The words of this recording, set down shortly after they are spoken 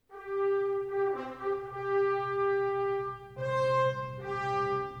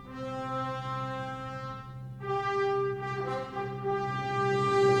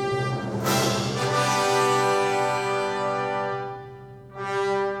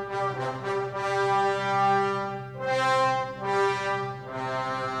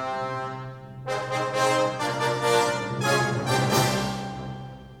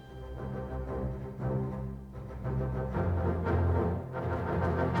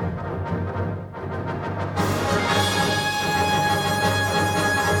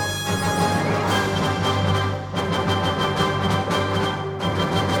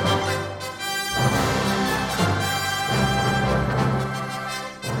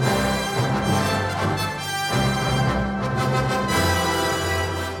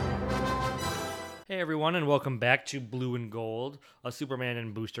everyone, and welcome back to Blue and Gold, a Superman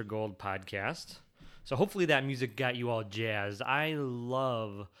and Booster Gold podcast. So hopefully that music got you all jazzed. I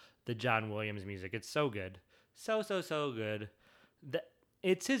love the John Williams music. It's so good. So good.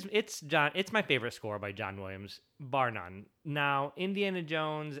 It's my favorite score by John Williams, bar none. Now, Indiana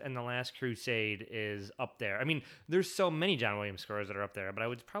Jones and The Last Crusade is up there. I mean, there's so many John Williams scores that are up there, but I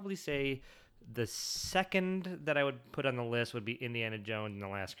would probably say the second that I would put on the list would be Indiana Jones and The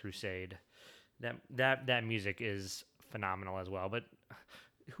Last Crusade. That music is phenomenal as well. But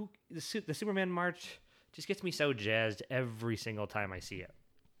the Superman March just gets me so jazzed every single time I see it.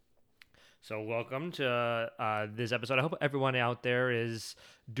 So welcome to this episode. I hope everyone out there is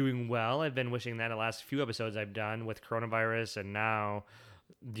doing well. I've been wishing that the last few episodes I've done with coronavirus, and now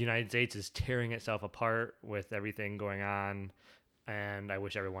the United States is tearing itself apart with everything going on. And I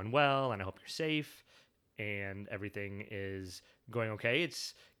wish everyone well, and I hope you're safe, and everything is going okay.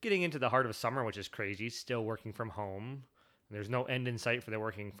 It's getting into the heart of summer, which is crazy. Still working from home. There's no end in sight for the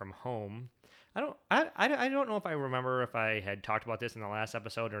working from home. I don't know if I remember if I had talked about this in the last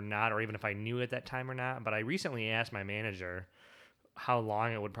episode or not, or even if I knew at that time or not, but I recently asked my manager how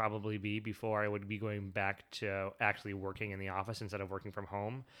long it would probably be before I would be going back to actually working in the office instead of working from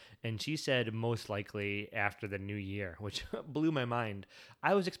home. And she said most likely after the new year, which blew my mind.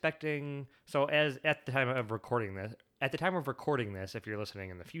 I was expecting, at the time of recording this, if you're listening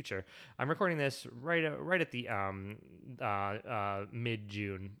in the future, I'm recording this right at the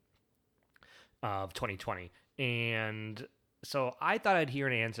mid-June of 2020. And so I thought I'd hear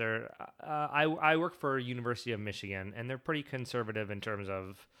an answer. I work for University of Michigan, and they're pretty conservative in terms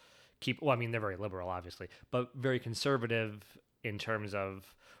of they're very liberal, obviously, but very conservative in terms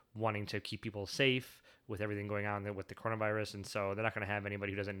of wanting to keep people safe with everything going on with the coronavirus. And so they're not going to have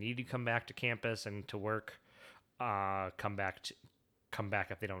anybody who doesn't need to come back to campus and to work come back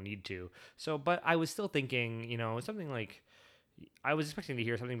if they don't need to. So, but I was still thinking, something like I was expecting to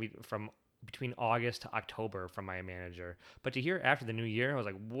hear something from between August to October from my manager. But to hear after the new year, I was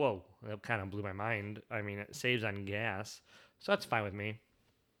like, whoa, that kind of blew my mind. I mean, it saves on gas, so that's fine with me.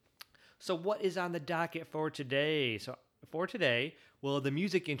 So what is on the docket for today? So for today, well, the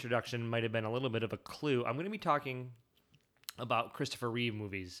music introduction might have been a little bit of a clue. I'm going to be talking about Christopher Reeve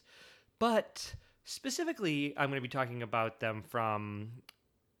movies, but specifically, I'm going to be talking about them from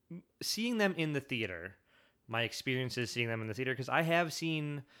seeing them in the theater. My experiences seeing them in the theater, because I have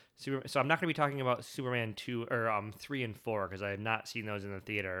seen so I'm not going to be talking about Superman 2 or 3 and 4 because I have not seen those in the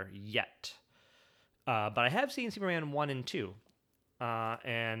theater yet. But I have seen Superman 1 and 2.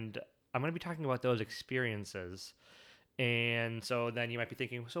 And I'm going to be talking about those experiences. And so then you might be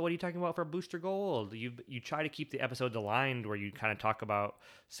thinking, so what are you talking about for Booster Gold? You try to keep the episodes aligned where you kind of talk about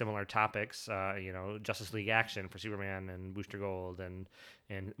similar topics, Justice League action for Superman and Booster Gold,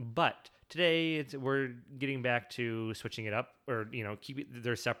 but today we're getting back to switching it up, or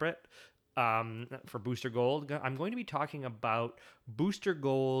they're separate. For Booster Gold, I'm going to be talking about Booster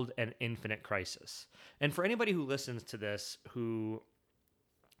Gold and Infinite Crisis. And for anybody who listens to this who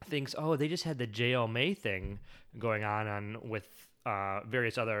thinks, oh, they just had the J.L. May thing going on with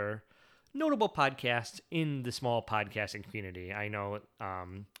various other notable podcasts in the small podcasting community. I know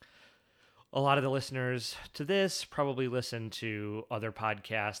a lot of the listeners to this probably listen to other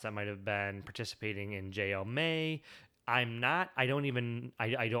podcasts that might have been participating in J.L. May. I'm not. I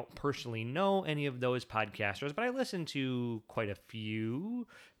don't personally know any of those podcasters, but I listen to quite a few,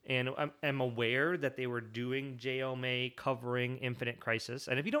 and I'm aware that they were doing J.L. May covering Infinite Crisis.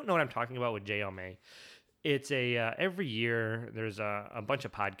 And if you don't know what I'm talking about with J.L. May, it's every year there's a bunch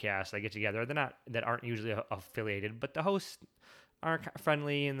of podcasts that get together. That aren't usually affiliated, but the hosts are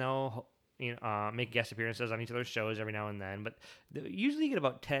friendly and they'll make guest appearances on each other's shows every now and then. But usually you get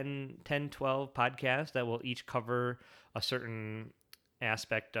about 10, 12 podcasts that will each cover a certain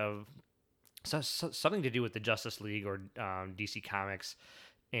aspect of something to do with the Justice League or DC Comics.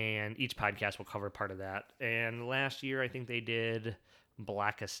 And each podcast will cover part of that. And last year, I think they did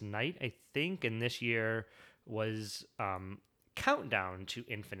Blackest Night, and this year was Countdown to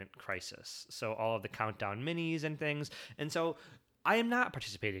Infinite Crisis. So all of the Countdown minis and things. And so I am not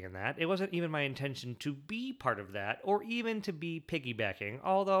participating in that. It wasn't even my intention to be part of that or even to be piggybacking,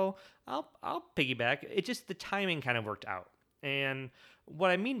 although I'll piggyback. It just, the timing kind of worked out. And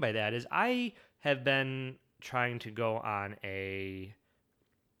what I mean by that is I have been trying to go on a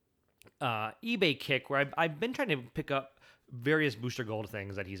eBay kick where I've been trying to pick up various Booster Gold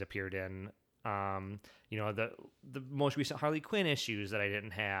things that he's appeared in. The most recent Harley Quinn issues that I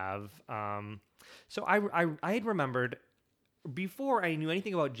didn't have. So I had remembered before I knew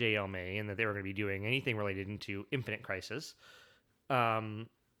anything about J.L. May and that they were going to be doing anything related to Infinite Crisis.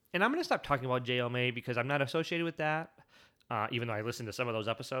 and I'm going to stop talking about JLMA because I'm not associated with that, even though I listened to some of those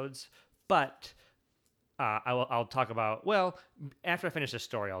episodes. But I'll talk about, well, after I finish this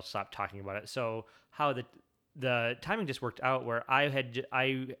story, I'll stop talking about it. So how the timing just worked out where I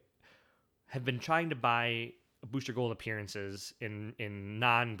have been trying to buy Booster Gold appearances in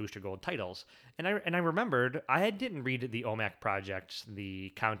non Booster Gold titles, and I remembered didn't read the OMAC Project,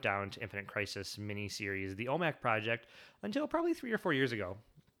 the Countdown to Infinite Crisis mini series, the OMAC Project, until probably 3 or 4 years ago,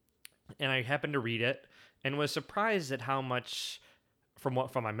 and I happened to read it and was surprised at how much. From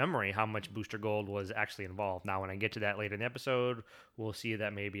my memory, how much Booster Gold was actually involved. Now, when I get to that later in the episode, we'll see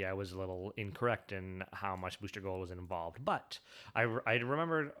that maybe I was a little incorrect in how much Booster Gold was involved. But I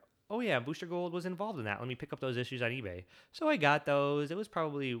remembered, oh yeah, Booster Gold was involved in that. Let me pick up those issues on eBay. So I got those. It was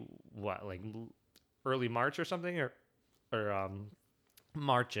probably like early March or something, or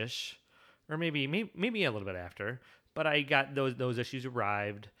Marchish, or maybe a little bit after. But I got those issues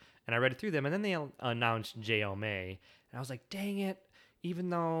arrived, and I read through them, and then they announced J.L. May, and I was like, dang it.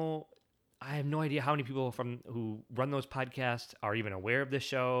 Even though I have no idea how many people who run those podcasts are even aware of this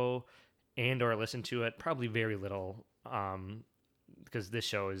show and or listen to it, probably very little, because this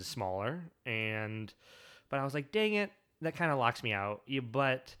show is smaller. But I was like, dang it, that kind of locks me out.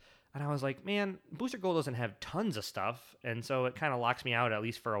 And I was like, man, Booster Gold doesn't have tons of stuff, and so it kind of locks me out, at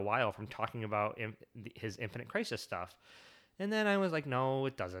least for a while, from talking about his Infinite Crisis stuff. And then I was like, no,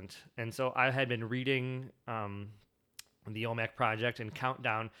 it doesn't. And so I had been reading the OMAC Project and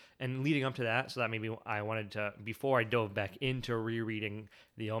Countdown, and leading up to that, so that maybe I wanted to, before I dove back into rereading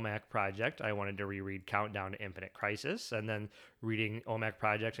the OMAC Project, I wanted to reread Countdown to Infinite Crisis, and then reading OMAC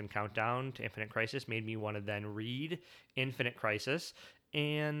Project and Countdown to Infinite Crisis made me want to then read Infinite Crisis,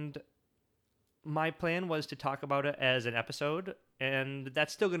 and my plan was to talk about it as an episode, and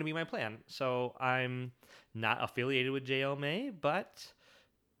that's still going to be my plan. So I'm not affiliated with JLMA, but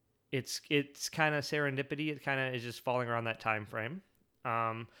it's kind of serendipity. It kind of is just falling around that time frame.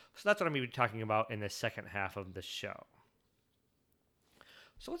 So that's what I'm going to be talking about in the second half of the show.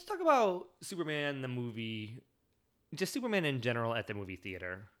 So let's talk about Superman the movie, just Superman in general at the movie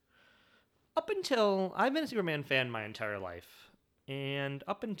theater. Up until I've been a Superman fan my entire life, and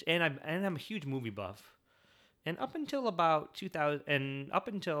I'm a huge movie buff. And up until about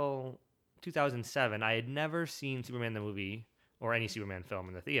 2007, I had never seen Superman the movie or any Superman film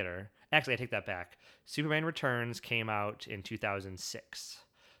in the theater. Actually, I take that back. Superman Returns came out in 2006.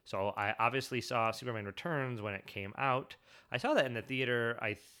 So I obviously saw Superman Returns when it came out. I saw that in the theater,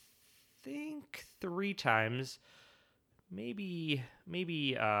 I think 3 times. Maybe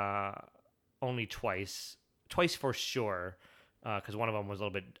only twice. Twice for sure, because one of them was a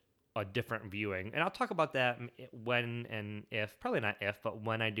little bit a different viewing. And I'll talk about that when and if, probably not if, but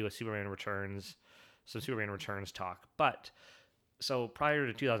when I do a Superman Returns talk. But so prior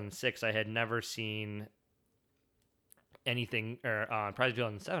to 2006, I had never seen anything, or prior to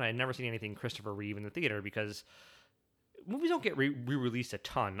 2007, I had never seen anything Christopher Reeve in the theater, because movies don't get re-released a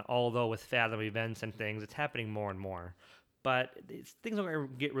ton, although with Fathom events and things, it's happening more and more. But things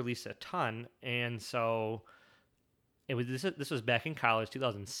don't get released a ton, and so this was back in college,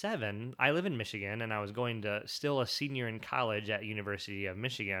 2007. I live in Michigan, and I was still a senior in college at University of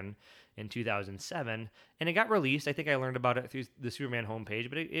Michigan in 2007, and it got released. I think I learned about it through the Superman homepage,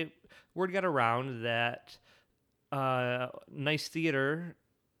 but word got around that nice theater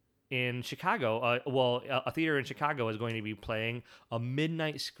in Chicago, a theater in Chicago is going to be playing a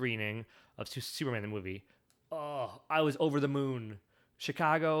midnight screening of Superman the movie. Oh, I was over the moon.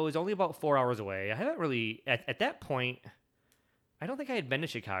 Chicago is only about 4 hours away. I haven't really, at that point, I don't think I had been to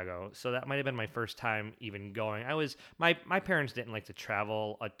Chicago, so that might have been my first time even going. My parents didn't like to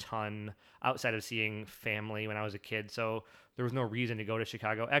travel a ton outside of seeing family when I was a kid, so there was no reason to go to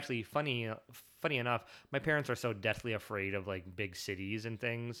Chicago. Actually, funny enough, my parents are so deathly afraid of like big cities and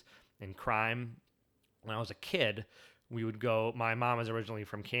things and crime. When I was a kid, we would go. My mom is originally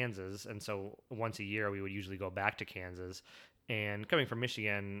from Kansas, and so once a year we would usually go back to Kansas. And coming from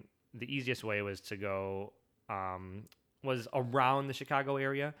Michigan, the easiest way was to go was around the Chicago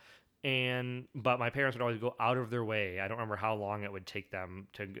area, but my parents would always go out of their way. I don't remember how long it would take them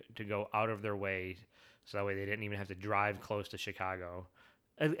to go out of their way, so that way they didn't even have to drive close to Chicago.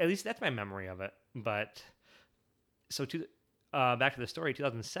 At least that's my memory of it. But so back to the story,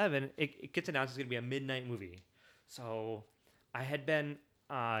 2007, it gets announced it's going to be a midnight movie. So I had been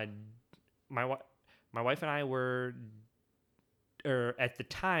my wife and I were. Or at the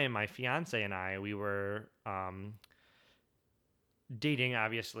time, my fiance and I, we were dating,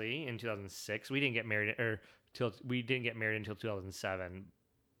 obviously, in 2006. We didn't get married until 2007,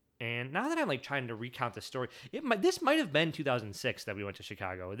 And now that I'm like trying to recount the story, this might have been 2006 that we went to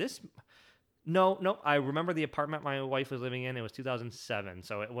Chicago. No, I remember the apartment my wife was living in. It was 2007,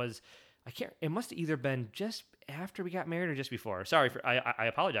 so it was. I can't. It must have either been just after we got married or just before. Sorry for. I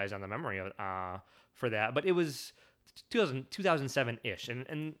apologize on the memory of for that, but it was 2007 ish,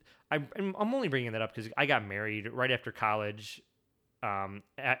 and I'm only bringing that up because I got married right after college.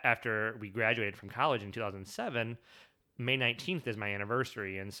 After we graduated from college in 2007, May 19th is my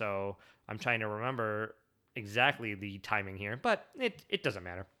anniversary, and so I'm trying to remember exactly the timing here, but it doesn't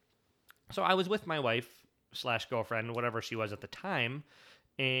matter. So I was with my wife slash girlfriend, whatever she was at the time,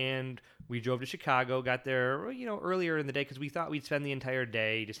 and we drove to Chicago. Got there, earlier in the day because we thought we'd spend the entire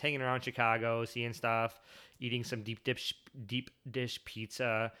day just hanging around Chicago, seeing stuff, eating some deep dish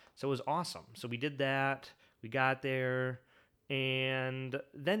pizza. So it was awesome. So we did that. We got there, and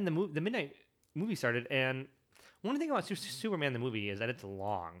then the midnight movie started. And one thing about Superman the movie is that it's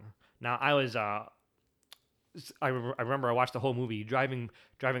long. Now I remember I watched the whole movie. Driving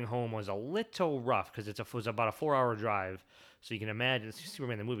home was a little rough because it was about a 4-hour drive. So you can imagine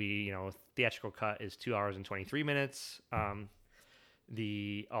Superman the movie. Theatrical cut is 2 hours and 23 minutes.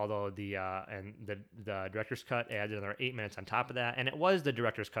 The director's cut adds another 8 minutes on top of that, and it was the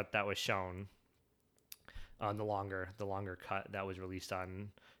director's cut that was shown. The longer cut that was released on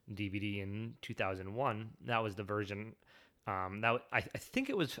DVD in 2001. That was the version. I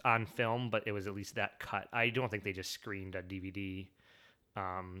think it was on film, but it was at least that cut. I don't think they just screened a DVD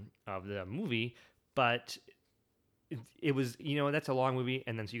of the movie, but it was that's a long movie,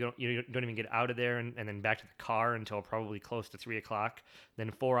 and then so you don't even get out of there and then back to the car until probably close to 3:00.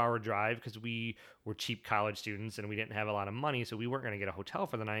 Then 4-hour drive because we were cheap college students and we didn't have a lot of money, so we weren't going to get a hotel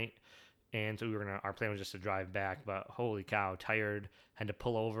for the night. And so our plan was just to drive back, but holy cow, tired, had to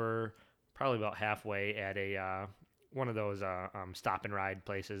pull over probably about halfway at a one of those stop and ride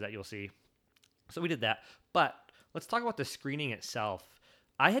places that you'll see. So we did that. But let's talk about the screening itself.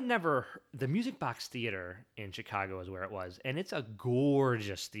 I had never, the Music Box Theater in Chicago is where it was, and it's a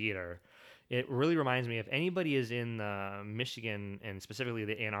gorgeous theater. It really reminds me, if anybody is in Michigan and specifically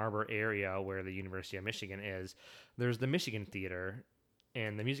the Ann Arbor area where the University of Michigan is, there's the Michigan Theater.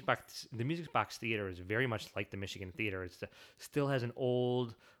 And the Music Box Theater is very much like the Michigan Theater. It still has an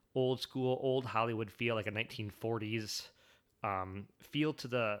old school, old Hollywood feel, like a 1940s feel to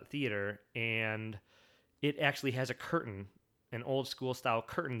the theater. And it actually has a curtain, an old school style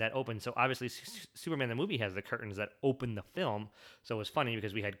curtain that opens. So obviously Superman the movie has the curtains that open the film. So it was funny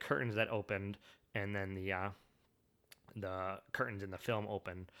because we had curtains that opened and then the curtains in the film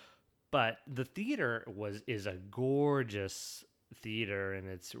opened. But the theater is a gorgeous theater,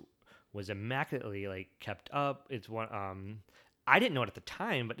 and was immaculately kept up. It's one I didn't know it at the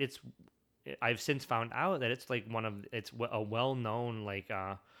time, but I've since found out that it's it's a well-known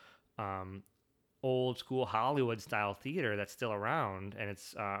old school Hollywood style theater that's still around, and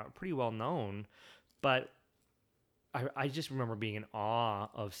it's pretty well known. But I just remember being in awe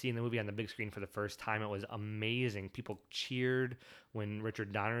of seeing the movie on the big screen for the first time. It was amazing. People cheered when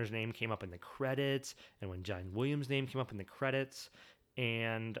Richard Donner's name came up in the credits and when John Williams' name came up in the credits.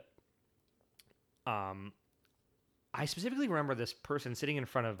 And I specifically remember this person sitting in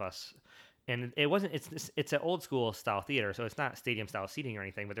front of us. And it's an old school style theater, so it's not stadium style seating or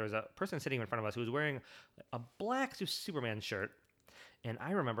anything, but there was a person sitting in front of us who was wearing a black Superman shirt. And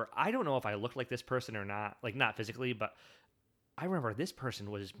I remember, I don't know if I looked like this person or not, not physically, but I remember this person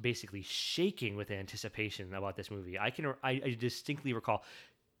was basically shaking with anticipation about this movie. I distinctly recall,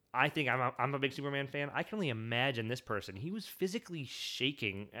 I think I'm a big Superman fan. I can only imagine this person. He was physically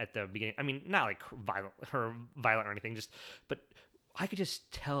shaking at the beginning. I mean, not violent or anything, but I could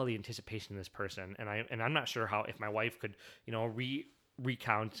just tell the anticipation of this person. And I'm not sure if my wife could,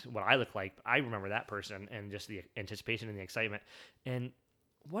 recount what I look like. I remember that person and just the anticipation and the excitement. And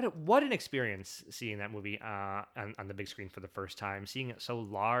what an experience seeing that movie on the big screen for the first time, seeing it so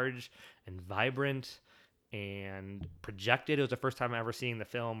large and vibrant and projected. It was the first time ever seeing the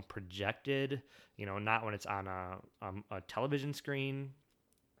film projected, not when it's on a television screen.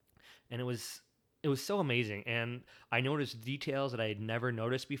 And it was so amazing, and I noticed details that I had never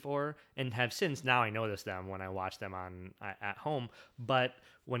noticed before, and have since now I notice them when I watch them at home. But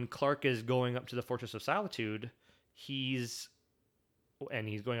when Clark is going up to the Fortress of Solitude, he's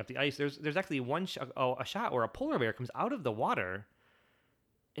going up the ice. There's actually a shot where a polar bear comes out of the water,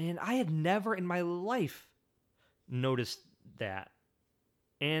 and I had never in my life noticed that.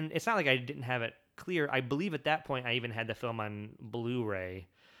 And it's not like I didn't have it clear. I believe at that point I even had the film on Blu-ray.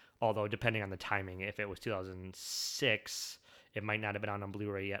 Although, depending on the timing, if it was 2006, It might not have been on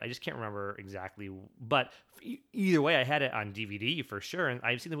Blu-ray yet. I just can't remember exactly. But either way, I had it on DVD for sure, and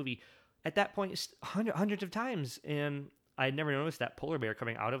I've seen the movie at that point hundreds of times, and I'd never noticed that polar bear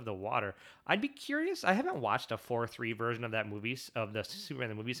coming out of the water. I'd be curious. I haven't watched a 4:3 version of that movie, of the Superman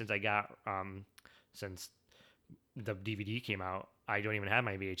the movie, since the DVD came out. I don't even have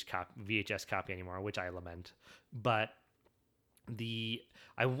my VHS copy anymore, which I lament. But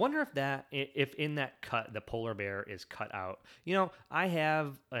I wonder if in that cut the polar bear is cut out. I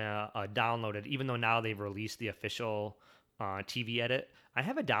have a downloaded, even though now they've released the official TV edit. I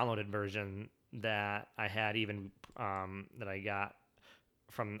have a downloaded version that I had that I got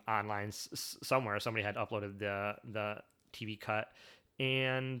from online somewhere. Somebody had uploaded the TV cut,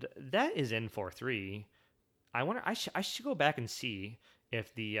 and that is in 4:3. I wonder. I should go back and see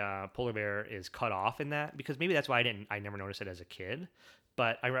if the polar bear is cut off in that, because maybe that's why I never noticed it as a kid.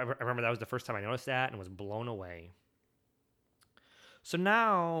 But I remember that was the first time I noticed that and was blown away. So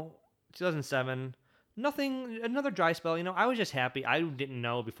now, 2007, another dry spell. I was just happy. I didn't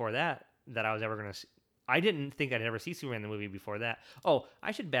know before that I was ever going to I didn't think I'd ever see Superman the movie before that. Oh,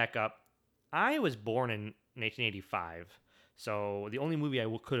 I should back up. I was born in 1985. So the only movie I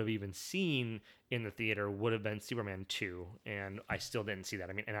could have even seen in the theater would have been Superman 2, and I still didn't see that.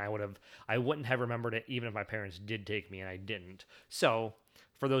 I mean, and I wouldn't have remembered it even if my parents did take me, and I didn't. So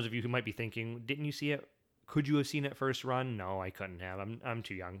for those of you who might be thinking, didn't you see it? Could you have seen it first run? No, I couldn't have. I'm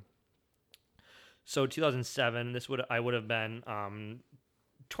too young. So 2007, I would have been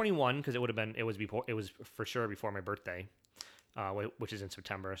 21, because it was for sure before my birthday, which is in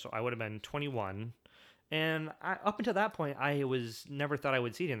September. So I would have been 21. And up until that point, I never thought I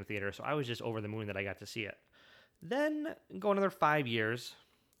would see it in the theater, so I was just over the moon that I got to see it. Then, go another 5 years,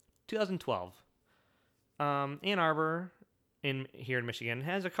 2012. Ann Arbor, here in Michigan,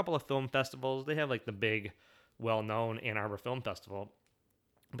 has a couple of film festivals. They have like the big, well-known Ann Arbor Film Festival,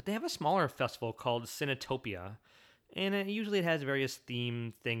 but they have a smaller festival called Cinetopia, and it has various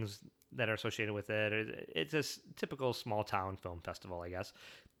theme things that are associated with it. It's a typical small-town film festival, I guess.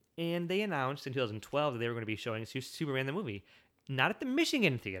 And they announced in 2012 that they were going to be showing Superman the movie, not at the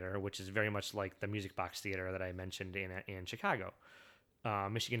Michigan Theater, which is very much like the Music Box Theater that I mentioned in Chicago.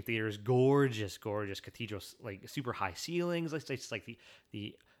 Michigan Theater is gorgeous cathedrals, like super high ceilings. It's like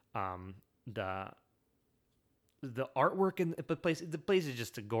the artwork in the place. The place is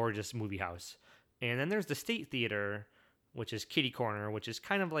just a gorgeous movie house. And then there's the State Theater, which is kitty corner, which is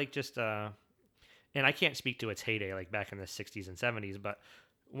kind of like just and I can't speak to its heyday like back in the 60s and 70s, but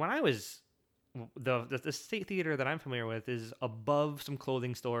when I was the State Theater that I'm familiar with is above some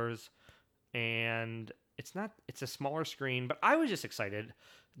clothing stores, and it's a smaller screen, but I was just excited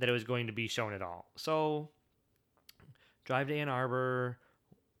that it was going to be shown at all. So drive to Ann Arbor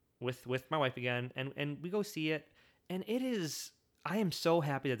with my wife again, and we go see it, and I am so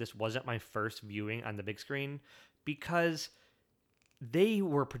happy that this wasn't my first viewing on the big screen, because they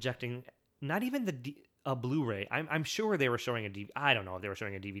were projecting not even a Blu-ray. I'm sure they were showing a DVD. I don't know if they were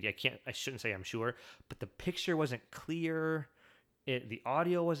showing a DVD. I shouldn't say I'm sure, but the picture wasn't clear. The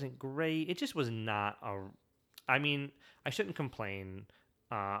audio wasn't great. It just was not I mean, I shouldn't complain.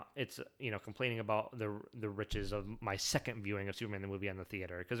 It's complaining about the riches of my second viewing of Superman the movie on the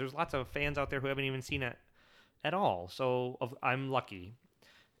theater, because there's lots of fans out there who haven't even seen it at all. So I'm lucky.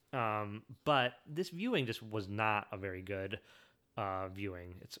 But this viewing just was not a very good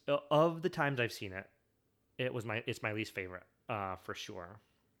viewing. It's of the times I've seen it, it's my least favorite, for sure.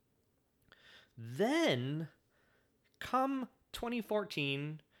 Then come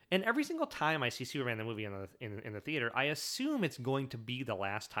 2014, and every single time I see Superman the movie in the theater, I assume it's going to be the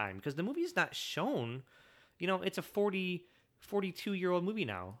last time, because the movie is not shown. It's a 42-year-old movie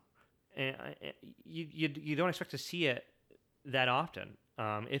now, and you don't expect to see it that often,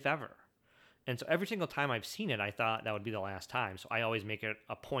 if ever. And so every single time I've seen it, I thought that would be the last time. So I always make it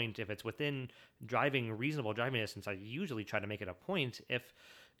a point, if it's within reasonable driving distance, I usually try to make it a point.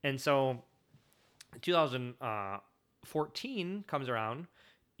 And so 2014 comes around,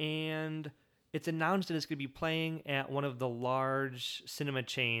 and it's announced that it's going to be playing at one of the large cinema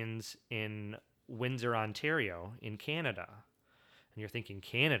chains in Windsor, Ontario, in Canada. And you're thinking,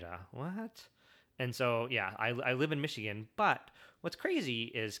 Canada? What? And so, yeah, I live in Michigan, but what's crazy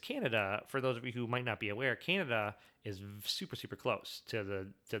is Canada, for those of you who might not be aware, Canada is super, super close to the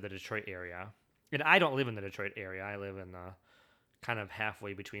Detroit area. And I don't live in the Detroit area. I live in the kind of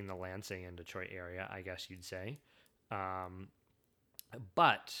halfway between the Lansing and Detroit area, I guess you'd say.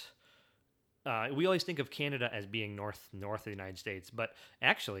 But we always think of Canada as being north of the United States. But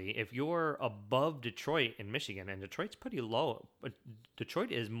actually, if you're above Detroit in Michigan, and Detroit's pretty low, but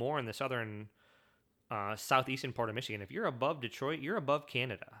Detroit is more in the southern southeastern part of Michigan. If you're above Detroit, you're above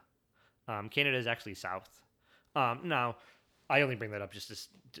Canada. Canada is actually south. Now, I only bring that up just as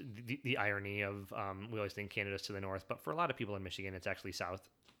the irony of we always think Canada's to the north, but for a lot of people in Michigan, it's actually south.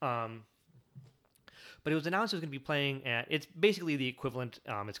 But it was announced it was going to be playing at, it's basically the equivalent,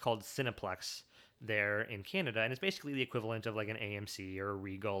 it's called Cineplex there in Canada, and it's basically the equivalent of like an AMC or a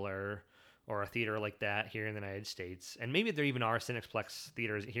Regal or a theater like that here in the United States. And maybe there even are Cineplex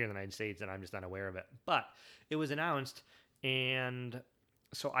theaters here in the United States, and I'm just not aware of it. But it was announced, and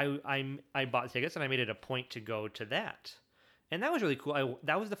so I bought tickets, and I made it a point to go to that. And that was really cool.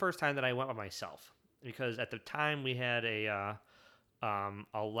 That was the first time that I went by myself, because at the time we had a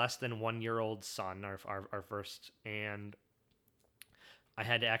less than 1 year old son, our first, and I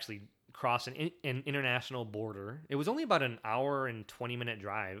had to actually cross an international border. It was only about an hour and 20-minute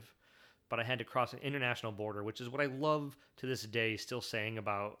drive, but I had to cross an international border, which is what I love to this day still saying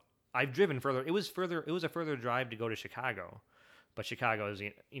about, I've driven further. It was a further drive to go to Chicago, but Chicago is,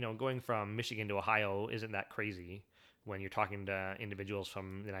 going from Michigan to Ohio isn't that crazy when you're talking to individuals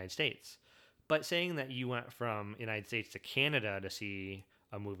from the United States. But saying that you went from United States to Canada to see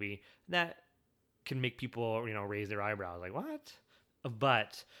a movie, that can make people, raise their eyebrows. Like, what?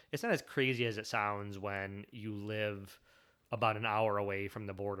 But it's not as crazy as it sounds when you live about an hour away from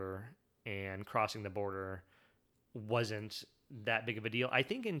the border, and crossing the border wasn't that big of a deal. I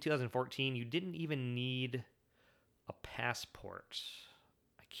think in 2014, you didn't even need a passport.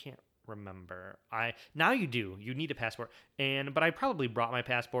 I can't remember. Now you do. You need a passport, but I probably brought my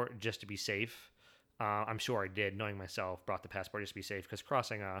passport just to be safe. I'm sure I did, knowing myself, brought the passport just to be safe, because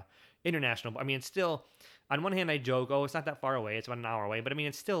crossing a international, it's still, on one hand I joke, oh, it's not that far away, it's about an hour away, but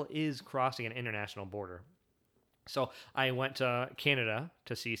it still is crossing an international border. So I went to Canada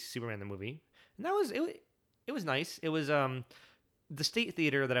to see Superman the movie, and that was it was nice. It was the State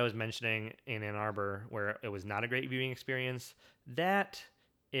Theater that I was mentioning in Ann Arbor, where it was not a great viewing experience. That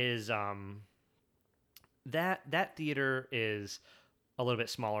is that theater is a little bit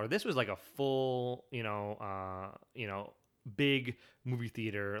smaller. This was like a full, big movie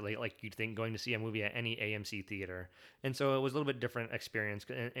theater, like you'd think going to see a movie at any AMC theater. And so it was a little bit different experience.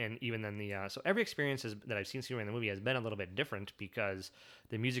 And even then so every experience that I've seen Superman the movie has been a little bit different, because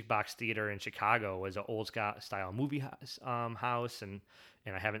the Music Box Theater in Chicago was an old style movie house, and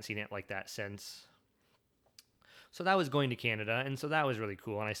I haven't seen it like that since. So that was going to Canada, and so that was really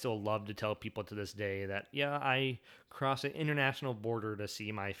cool. And I still love to tell people to this day that, yeah, I crossed an international border to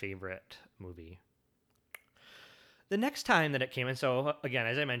see my favorite movie. The next time that it came in, so again,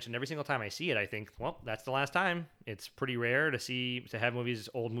 as I mentioned, every single time I see it, I think, well, that's the last time. It's pretty rare to have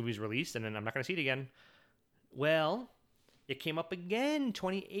old movies released, and then I'm not going to see it again. Well, it came up again,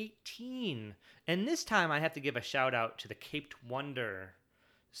 2018. And this time I have to give a shout out to the Caped Wonder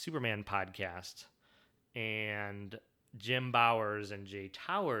Superman podcast, and Jim Bowers and Jay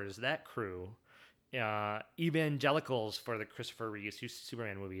Towers, that crew, evangelicals for the Christopher Reeve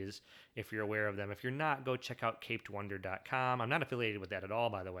Superman movies, if you're aware of them. If you're not, go check out capedwonder.com. I'm not affiliated with that at all,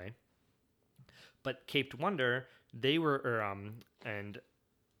 by the way. But Caped Wonder, they were,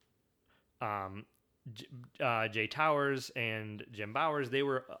 Jay Towers and Jim Bowers, they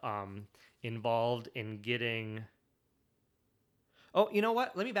were involved in getting... Oh, you know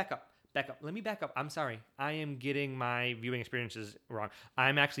what? Let me back up. Let me back up. I'm sorry. I am getting my viewing experiences wrong.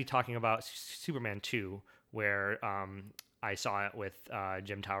 I'm actually talking about Superman 2, where I saw it with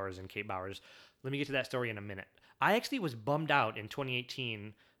Jim Towers and Kate Bowers. Let me get to that story in a minute. I actually was bummed out in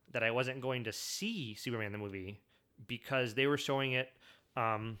 2018 that I wasn't going to see Superman the movie, because they were showing it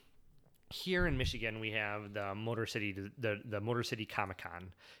here in Michigan. We have the Motor City, the Motor City Comic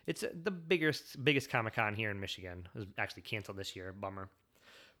Con. It's the biggest Comic Con here in Michigan. It was actually canceled this year. Bummer.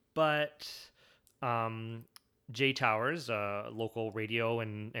 But Jay Towers, a local radio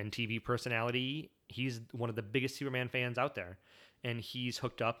and TV personality, he's one of the biggest Superman fans out there. And he's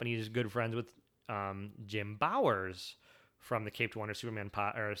hooked up, and he's good friends with Jim Bowers from the Caped Wonder Superman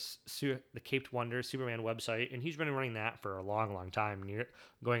the Caped Wonder Superman website. And he's been running that for a long, long time,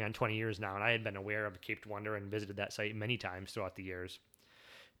 going on 20 years now. And I had been aware of the Caped Wonder and visited that site many times throughout the years.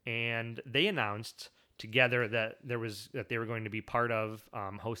 And they announced together that they were going to be part of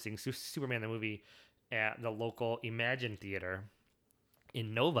hosting Superman the movie at the local Imagine Theater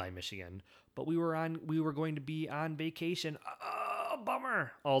in Novi, Michigan. But we were going to be on vacation.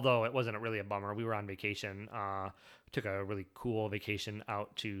 Bummer. Although it wasn't really a bummer. We were on vacation. Took a really cool vacation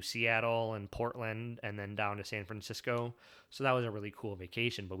out to Seattle and Portland, and then down to San Francisco. So that was a really cool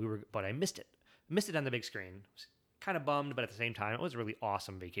vacation. But I missed it. Missed it on the big screen. Was kind of bummed, but at the same time, it was a really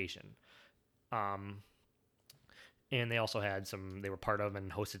awesome vacation. and they also had they were part of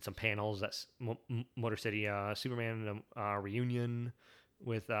and hosted some panels at Motor City Superman reunion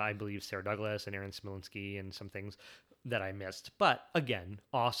with, I believe, Sarah Douglas and Aaron Smolinski and some things that I missed. But again,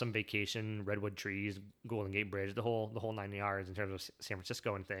 awesome vacation, redwood trees, Golden Gate Bridge, the whole 9 yards in terms of San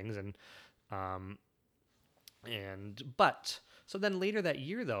Francisco and things. But so then later that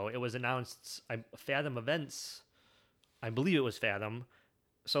year, though, it was announced, Fathom Events, I believe it was Fathom,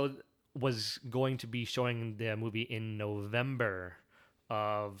 so was going to be showing the movie in November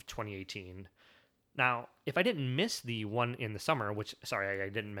of 2018. Now, if I didn't miss the one in the summer, which, sorry, I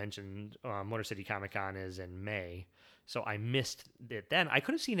didn't mention, Motor City Comic Con is in May, so I missed it then. I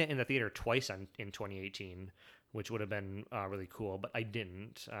could have seen it in the theater twice in 2018, which would have been really cool, but I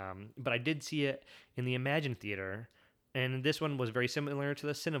didn't. But I did see it in the Imagine Theater, and this one was very similar to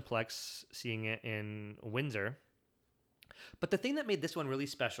the Cineplex, seeing it in Windsor. But the thing that made this one really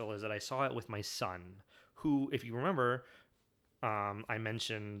special is that I saw it with my son, who, if you remember, I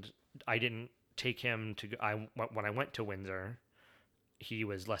mentioned I didn't take him when I went to Windsor. He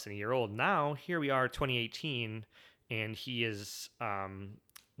was less than a year old. Now, here we are, 2018, and he is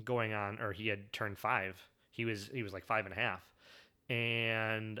going on, or he had turned 5. He was like 5.5.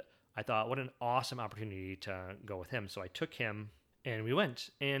 And I thought, what an awesome opportunity to go with him. So I took him, and we went,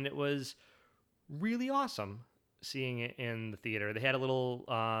 and it was really awesome seeing it in the theater. They had a little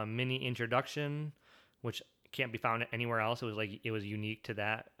mini introduction, which can't be found anywhere else. It was unique to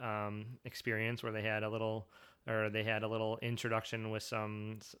that experience, where they had a little introduction with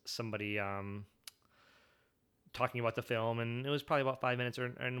somebody talking about the film, and it was probably about 5 minutes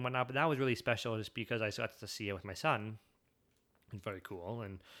and whatnot. But that was really special, just because I got to see it with my son. It's very cool,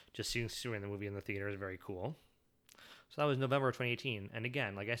 and just seeing the movie in the theater is very cool. So that was November of 2018, and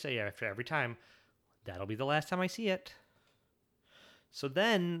again, like I say, after every time, that'll be the last time I see it. So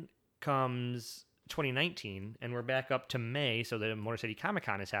then comes 2019, and we're back up to May, so the Motor City Comic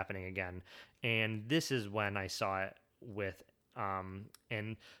Con is happening again, and this is when I saw it with,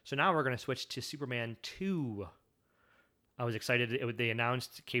 and so now we're going to switch to Superman 2. I was excited. They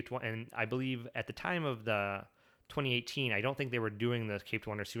announced Caped One, and I believe at the time of the 2018, I don't think they were doing the Caped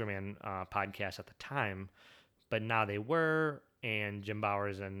Wonder Superman podcast at the time, but now they were, and Jim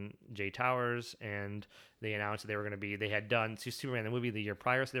Bowers and Jay Towers, and they announced that they had done Superman the movie the year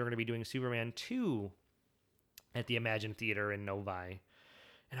prior, so they were going to be doing Superman 2 at the Imagine Theater in Novi.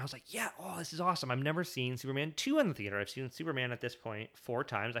 And I was like, yeah, this is awesome. I've never seen Superman 2 in the theater. I've seen Superman at this point 4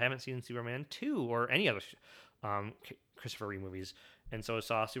 times. I haven't seen Superman 2 or any other Christopher Reeve movies. And so I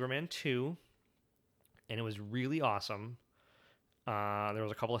saw Superman 2, and it was really awesome. There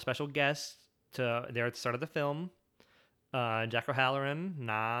was a couple of special guests there at the start of the film. Jack O'Halloran,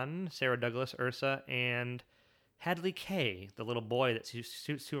 Nan, Sarah Douglas, Ursa, and Hadley Kay, the little boy that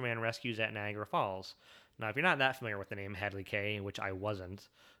Superman rescues at Niagara Falls. Now, if you're not that familiar with the name Hadley Kay, which I wasn't,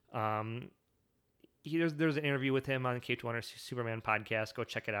 there's an interview with him on the Caped Wonder Superman podcast. Go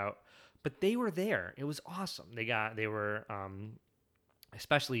check it out. But they were there. It was awesome. They were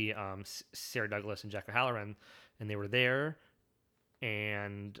especially Sarah Douglas and Jack O'Halloran, and they were there.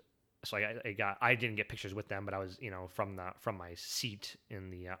 And so I didn't get pictures with them, but I was, from my seat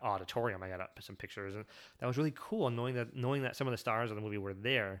in the auditorium, I got up some pictures, and that was really cool. Knowing that some of the stars of the movie were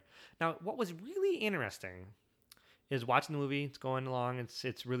there. Now, what was really interesting is watching the movie. It's going along.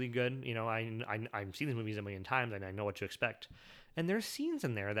 It's really good. I've seen these movies a million times, and I know what to expect. And there's scenes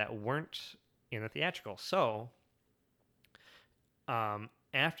in there that weren't in the theatrical. So,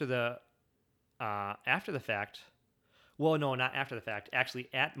 after the fact. Well, no, not after the fact. Actually,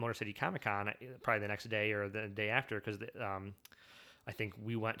 at Motor City Comic Con, probably the next day or the day after, because I think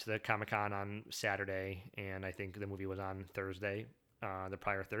we went to the Comic Con on Saturday, and I think the movie was on Thursday, the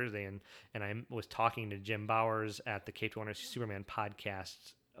prior Thursday, and I was talking to Jim Bowers at the Caped Wonder Superman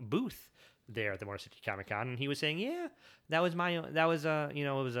podcast booth there at the Motor City Comic Con, and he was saying, "Yeah, it was my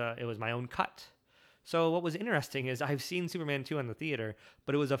own cut." So what was interesting is I've seen Superman 2 in the theater,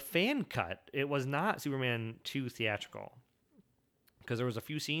 but it was a fan cut. It was not Superman 2 theatrical, because there was a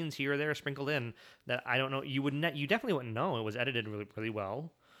few scenes here or there sprinkled in that I don't know. You definitely wouldn't know. It was edited really, really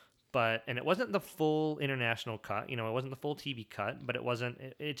well, and it wasn't the full international cut. It wasn't the full TV cut, but it wasn't.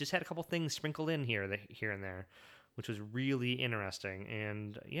 It just had a couple things sprinkled in here and there, which was really interesting.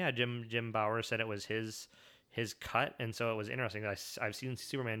 And yeah, Jim Bauer said it was his cut, and so it was interesting. I've seen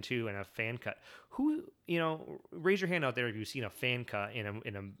Superman 2 in a fan cut. Who, raise your hand out there if you've seen a fan cut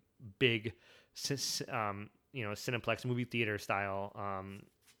in a big, Cineplex movie theater style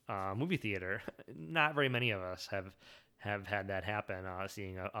movie theater. Not very many of us have had that happen,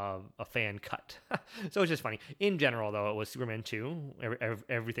 seeing a fan cut. So it's just funny. In general, though, it was Superman 2,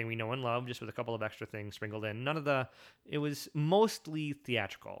 everything we know and love, just with a couple of extra things sprinkled in. It was mostly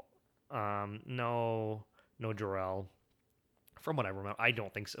theatrical. No Jor-El. From what I remember, I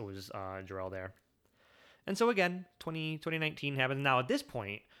don't think it was Jor-El there. And so again, 2019 happens. Now at this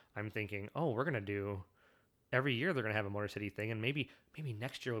point, I'm thinking, oh, we're going to do, every year they're going to have a Motor City thing, and maybe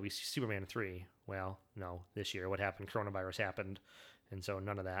next year will be Superman 3. Well, no, this year, what happened? Coronavirus happened, and so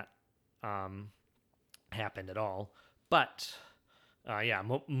none of that happened at all. But,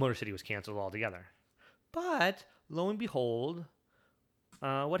 Motor City was canceled altogether. But, lo and behold,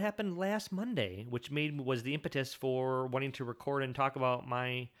 what happened last Monday, which was the impetus for wanting to record and talk about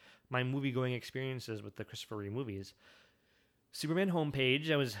my movie-going experiences with the Christopher Reeve movies. Superman homepage,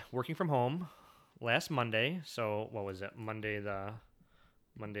 I was working from home last Monday, so what was it? Monday the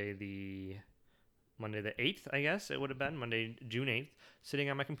 8th, I guess it would have been, Monday, June 8th, sitting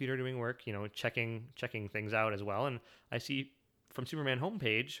on my computer doing work, checking things out as well, and I see from Superman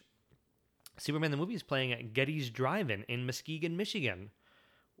homepage, Superman the movie is playing at Getty's Drive-In in Muskegon, Michigan.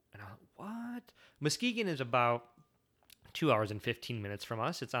 And I'm like, what? Muskegon is about 2 hours and 15 minutes from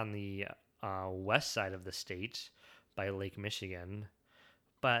us. It's on the west side of the state by Lake Michigan.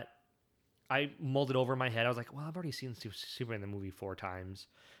 But I mulled it over in my head. I was like, well, I've already seen Superman the movie 4 times,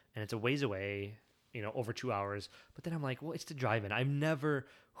 and it's a ways away, over 2 hours. But then I'm like, well, it's the drive-in.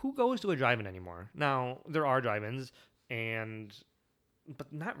 Who goes to a drive-in anymore? Now, there are drive-ins,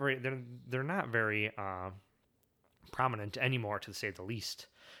 but not very, they're not very prominent anymore, to say the least.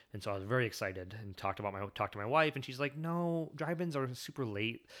 And so I was very excited and talked to my wife, and she's like, no, drive-ins are super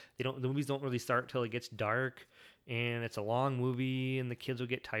late. The movies don't really start till it gets dark, and it's a long movie, and the kids will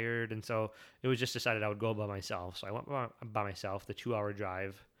get tired. And so it was just decided I would go by myself. So I went by myself, the 2-hour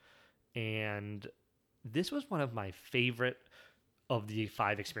drive. And this was one of my favorite of the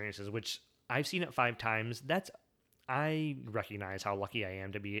 5 experiences, which I've seen it 5 times. I recognize how lucky I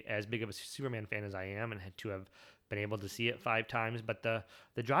am to be as big of a Superman fan as I am and to have been able to see it 5 times. But the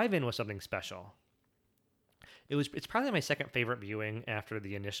drive-in was something special. It's probably my second favorite viewing after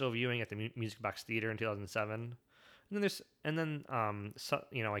the initial viewing at the Music Box Theater in 2007. And then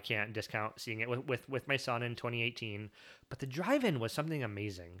I can't discount seeing it with my son in 2018. But the drive-in was something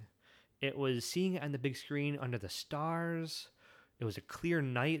amazing. It was seeing it on the big screen under the stars. It was a clear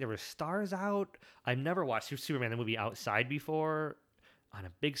night. There were stars out. I've never watched Superman the movie outside before on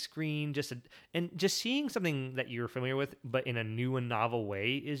a big screen. Just seeing something that you're familiar with, but in a new and novel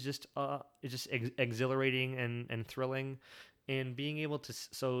way, is just exhilarating and thrilling. And being able to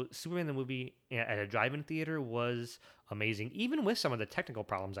Superman the movie at a drive-in theater was amazing, even with some of the technical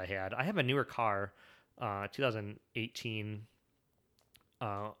problems I had. I have a newer car, 2018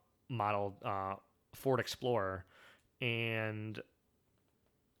 model Ford Explorer, and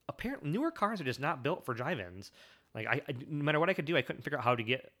apparently newer cars are just not built for drive-ins. Like no matter what I could do, I couldn't figure out how to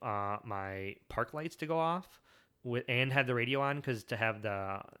get my park lights to go off and have the radio on, because to have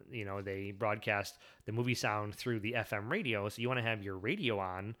they broadcast the movie sound through the FM radio, so you want to have your radio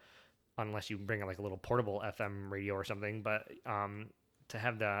on, unless you bring like a little portable FM radio or something. But to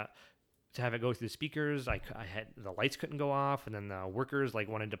have it go through the speakers, I had the lights couldn't go off, and then the workers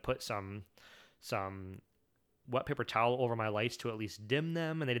wanted to put some wet paper towel over my lights to at least dim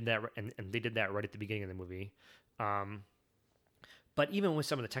them, and they did that, and they did that right at the beginning of the movie. But even with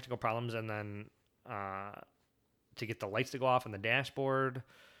some of the technical problems, and then to get the lights to go off on the dashboard,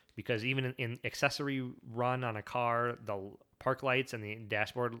 because even in accessory run on a car, the park lights and the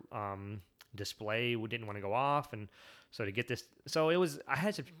dashboard display didn't want to go off, and so to get this, I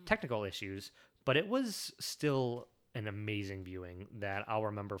had some technical issues, but it was still an amazing viewing that I'll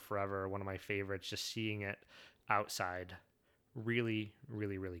remember forever. One of my favorites, just seeing it outside. Really,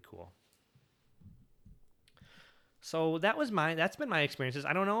 really, really cool. So that's been my experiences.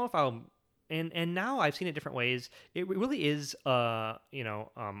 I don't know if and now I've seen it different ways. It really is, I've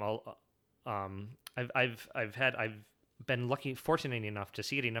been fortunate enough to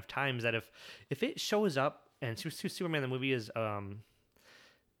see it enough times that if it shows up, and Superman the movie is, and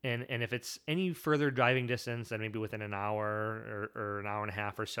if it's any further driving distance than maybe within an hour or an hour and a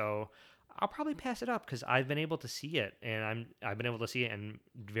half or so, I'll probably pass it up, because I've been able to see it, and I've been able to see it in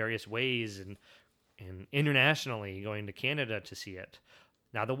various ways, and internationally, going to Canada to see it.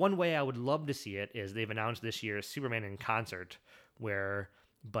 Now, the one way I would love to see it is they've announced this year Superman in Concert,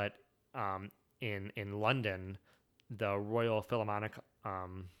 but in London, the Royal Philharmonic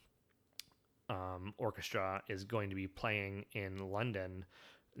Orchestra is going to be playing in London.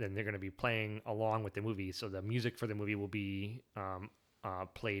 Then they're going to be playing along with the movie, so the music for the movie will be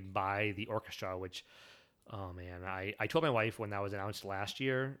played by the orchestra, which Oh man, I told my wife when that was announced last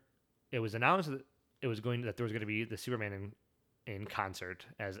year, it was announced that there was going to be the Superman in concert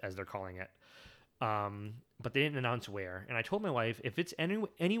as they're calling it. But they didn't announce where. And I told my wife, if it's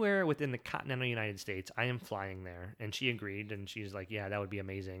anywhere within the continental United States, I am flying there. And she agreed, and she's like, yeah, that would be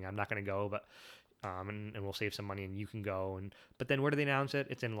amazing. I'm not going to go, but and we'll save some money, and you can go. But then where do they announce it?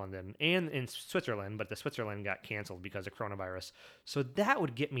 It's in London and in Switzerland, but the Switzerland got canceled because of coronavirus. So that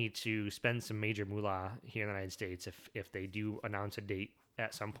would get me to spend some major moolah here in the United States if they do announce a date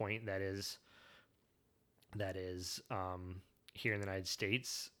at some point that is here in the United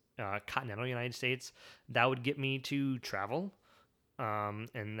States, continental United States. That would get me to travel,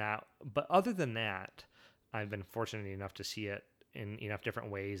 but other than that, I've been fortunate enough to see it in enough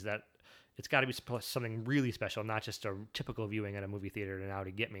different ways that it's got to be something really special, not just a typical viewing at a movie theater now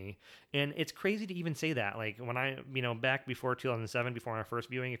to get me. And it's crazy to even say that. Like when I, back before 2007, before my first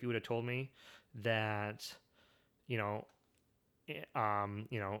viewing, if you would have told me that, you know,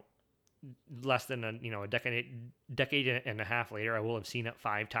 less than a decade and a half later, I will have seen it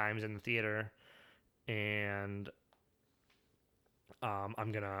 5 times in the theater, and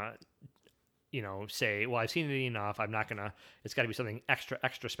I'm gonna say, well, I've seen it enough. I'm not gonna. It's got to be something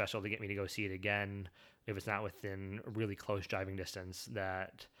extra special to get me to go see it again. If it's not within really close driving distance,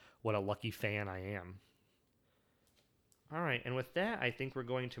 what a lucky fan I am. All right, and with that, I think we're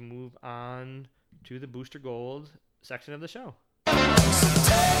going to move on to the Booster Gold section of the show. Take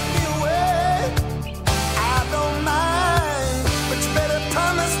me away, I don't mind, but you better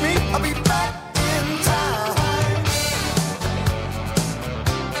promise me I'll be back in time.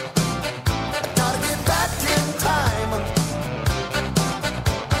 I gotta get back in time.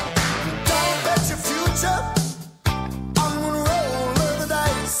 Don't bet your future on one roll of the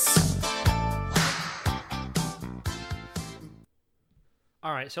dice.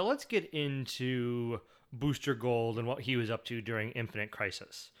 All right, so let's get into Booster Gold and what he was up to during Infinite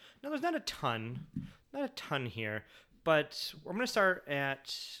Crisis. Now, there's not a ton here, but we're going to start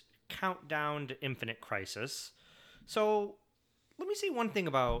at Countdown to Infinite Crisis. So, let me say one thing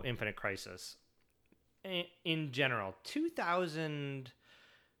about Infinite Crisis. In general, 2000,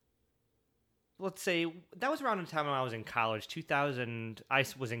 let's say, that was around the time when I was in college. 2000, I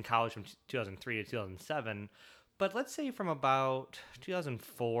was in college from 2003 to 2007. But let's say from about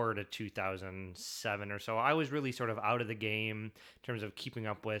 2004 to 2007 or so, I was really sort of out of the game in terms of keeping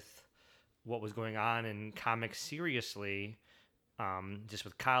up with what was going on in comics seriously, just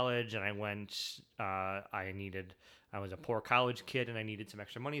with college. And I was a poor college kid and I needed some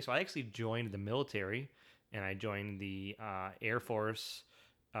extra money. So I actually joined the military, and I joined the Air Force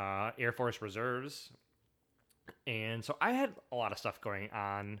Reserves. And so I had a lot of stuff going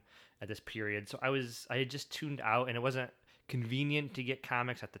on at this period. So I had just tuned out, and it wasn't convenient to get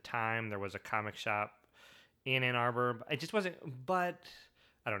comics at the time. There was a comic shop in Ann Arbor. It just wasn't, but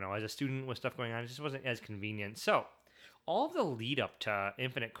I don't know, as a student with stuff going on, it just wasn't as convenient. So all of the lead up to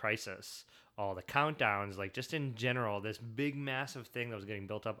Infinite Crisis, all the countdowns, like just in general, this big massive thing that was getting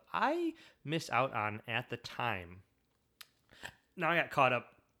built up, I missed out on at the time. Now I got caught up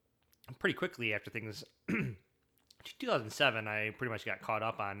pretty quickly after things 2007. I pretty much got caught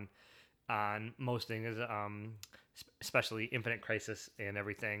up on most things, especially Infinite Crisis and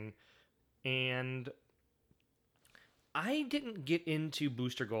everything. And I didn't get into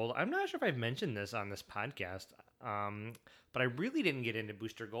Booster Gold. I'm not sure if I've mentioned this on this podcast, but I really didn't get into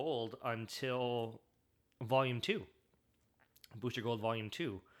Booster Gold until Volume 2. Booster Gold Volume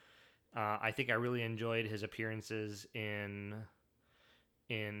 2. I think I really enjoyed his appearances in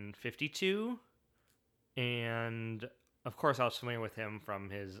 52, and of course I was familiar with him from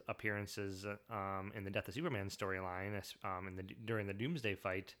his appearances in the Death of Superman storyline during the Doomsday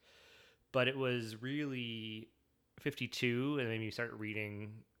fight. But it was really 52, and then you start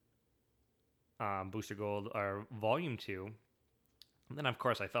reading Booster Gold or Volume 2, and then of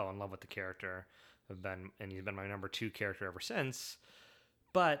course I fell in love with the character, and he's been my number 2 character ever since.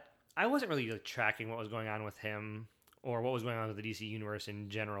 But I wasn't really tracking what was going on with him or what was going on with the DC Universe in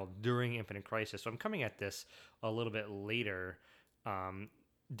general during Infinite Crisis. So I'm coming at this a little bit later.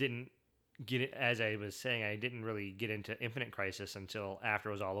 Didn't get it, as I was saying, I didn't really get into Infinite Crisis until after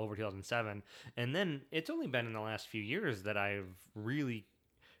it was all over, 2007. And then it's only been in the last few years that I've really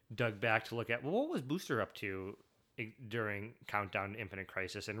dug back to look at, well, what was Booster up to during Countdown to Infinite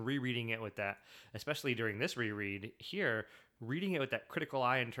Crisis, and rereading it with that, especially during this reread here, reading it with that critical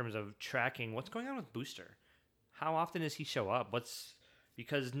eye in terms of tracking what's going on with Booster. How often does he show up?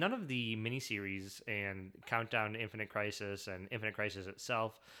 Because none of the miniseries and Countdown to Infinite Crisis and Infinite Crisis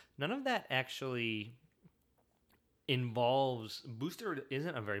itself, none of that actually involves Booster.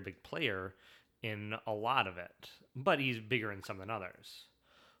 Isn't a very big player in a lot of it, but he's bigger in some than others.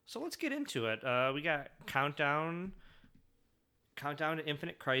 So let's get into it. We got Countdown to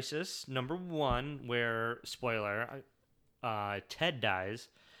Infinite Crisis #1, where, spoiler, Ted dies.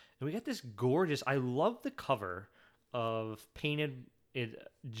 And we got this gorgeous, I love the cover of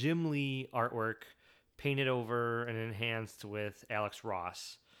Jim Lee artwork, painted over and enhanced with Alex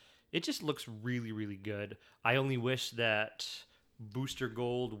Ross. It just looks really, really good. I only wish that Booster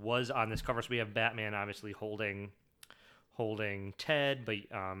Gold was on this cover. So we have Batman obviously holding Ted, but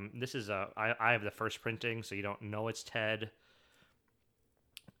this is I have the first printing, so you don't know it's Ted.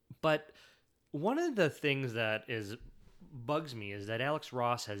 But one of the things that bugs me is that Alex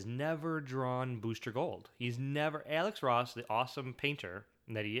Ross has never drawn Booster Gold. Alex Ross, the awesome painter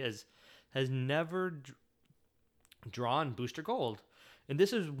that he is, has never drawn Booster Gold. And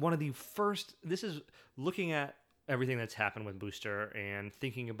this is one of the first. This is looking at everything that's happened with Booster and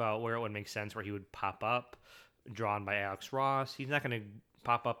thinking about where it would make sense where he would pop up, drawn by Alex Ross. He's not going to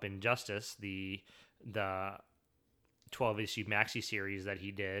pop up in Justice, the 12-issue maxi series that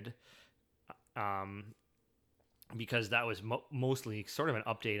he did, because that was mostly sort of an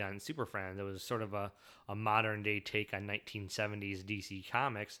update on Super Friends. It was sort of a modern day take on 1970s DC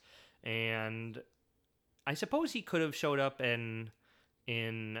Comics, and I suppose he could have showed up in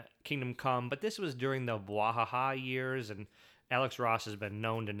Kingdom Come, but this was during the Bwahaha years, and Alex Ross has been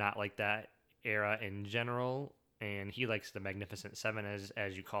known to not like that era in general, and he likes the Magnificent Seven,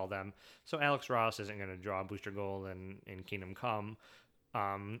 as you call them. So Alex Ross isn't going to draw Booster Gold in Kingdom Come.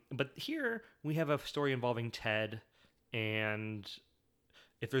 But here we have a story involving Ted, and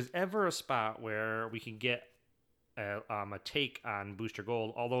if there's ever a spot where we can get a take on Booster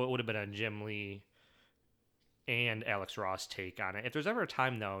Gold, although it would have been a Jim Lee and Alex Ross take on it. If there's ever a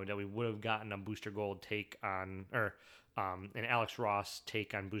time, though, that we would have gotten a Booster Gold take on, or an Alex Ross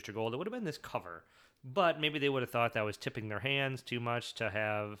take on Booster Gold, it would have been this cover. But maybe they would have thought that was tipping their hands too much to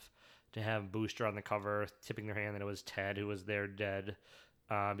have Booster on the cover, tipping their hand that it was Ted who was there dead.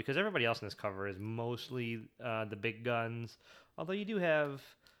 Because everybody else in this cover is mostly the big guns. Although you do have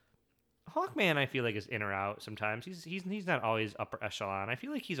Hawkman, I feel like, is in or out sometimes. He's not always upper echelon. I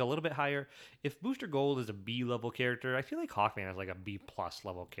feel like he's a little bit higher. If Booster Gold is a B level character, I feel like Hawkman is like a B plus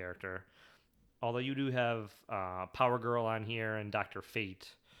level character. Although you do have Power Girl on here and Dr.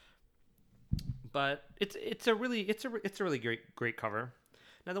 Fate, but it's a really great cover.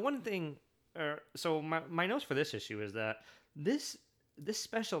 Now the one thing, so my notes for this issue is that this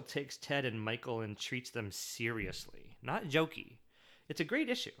special takes Ted and Michael and treats them seriously, not jokey. It's a great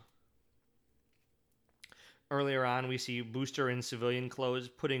issue. Earlier on, we see Booster in civilian clothes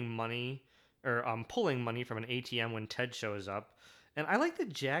pulling money from an ATM when Ted shows up. And I like the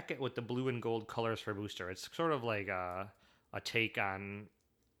jacket with the blue and gold colors for Booster. It's sort of like a take on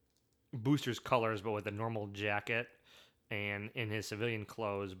Booster's colors, but with a normal jacket and in his civilian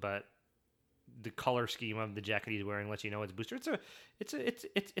clothes. But the color scheme of the jacket he's wearing lets you know it's Booster.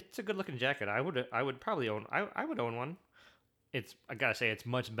 It's a good looking jacket. I would probably own. I would own one. I gotta say, it's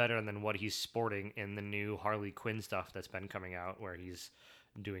much better than what he's sporting in the new Harley Quinn stuff that's been coming out, where he's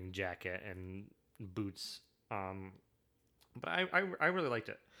doing jacket and boots. But I really liked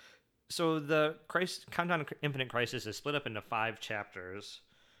it. So the Countdown to Infinite Crisis is split up into 5 chapters.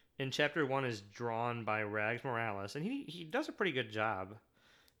 And chapter 1 is drawn by Rags Morales, and he does a pretty good job.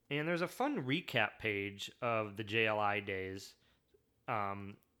 And there's a fun recap page of the JLI days,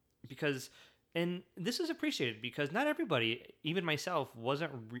 and this is appreciated because not everybody, even myself,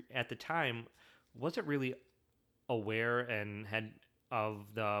 at the time wasn't really aware and had of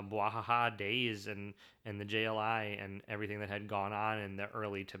the Bwahaha days and the JLI and everything that had gone on in the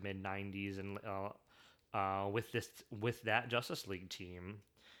early to mid 90s and with that Justice League team.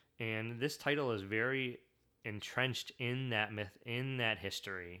 And this title is very entrenched in that myth, in that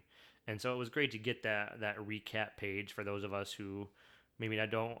history. And so it was great to get that recap page for those of us who maybe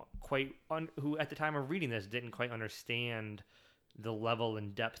who at the time of reading this didn't quite understand the level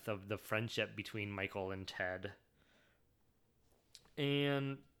and depth of the friendship between Michael and Ted.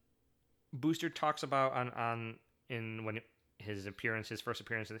 And Booster talks about his first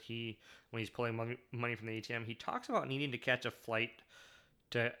appearance that when he's pulling money from the ATM, he talks about needing to catch a flight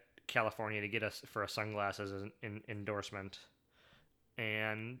to California to get us for a sunglasses endorsement.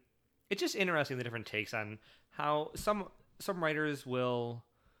 And it's just interesting, the different takes on how some writers will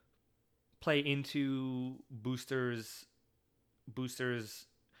play into Booster's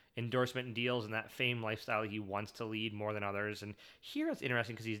endorsement and deals and that fame lifestyle he wants to lead more than others. And here it's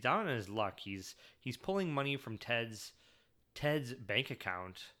interesting because he's down on his luck. He's pulling money from Ted's bank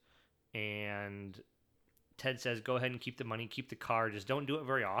account, and Ted says, "Go ahead and keep the money, keep the car, just don't do it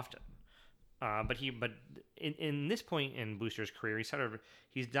very often." But in this point in Booster's career,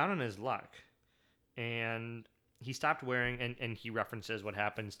 he's down on his luck, and he stopped wearing, and he references what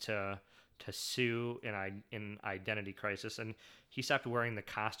happens to Sue in Identity Crisis, and he stopped wearing the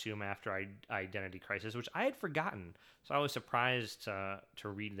costume after Identity Crisis, which I had forgotten. So I was surprised to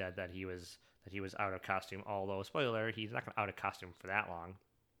read that he was out of costume. Although, spoiler, he's not going out of costume for that long.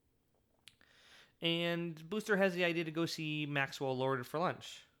 And Booster has the idea to go see Maxwell Lord for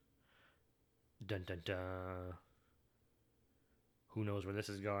lunch. Dun dun dun. Who knows where this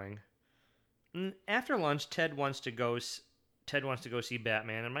is going? After lunch, Ted wants to go see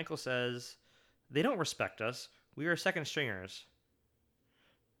Batman, and Michael says, "They don't respect us. We are second stringers.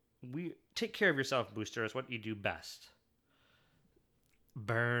 We take care of yourself, Booster. It's what you do best."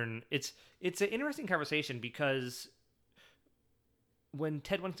 Burn. It's an interesting conversation because when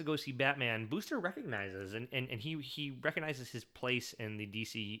Ted wants to go see Batman, Booster recognizes and he recognizes his place in the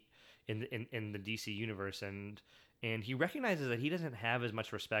DC in the DC universe, and he recognizes that he doesn't have as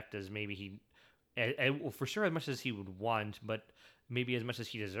much respect as maybe well, for sure as much as he would want, but maybe as much as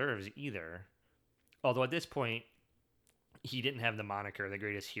he deserves either. Although at this point, he didn't have the moniker "the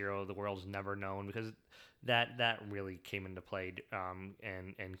greatest hero the world's never known," because that really came into play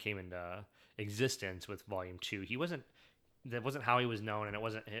and came into existence with Volume 2. That wasn't how he was known, and it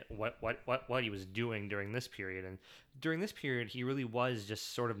wasn't what he was doing during this period. And during this period, he really was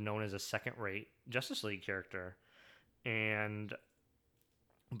just sort of known as a second-rate Justice League character.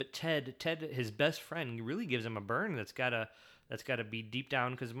 But Ted, his best friend, really gives him a burn that's gotta be deep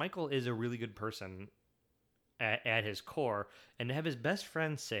down, because Michael is a really good person at his core, and to have his best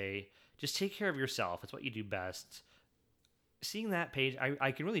friend say, "Just take care of yourself. It's what you do best." Seeing that page,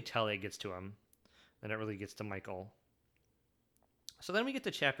 I can really tell it gets to him, and it really gets to Michael. So then we get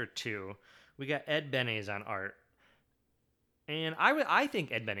to chapter 2. We got Ed Benes on art, and I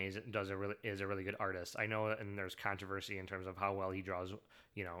think Ed Benes is a really good artist. I know, and there's controversy in terms of how well he draws.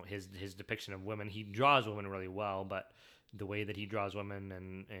 His depiction of women. He draws women really well, but the way that he draws women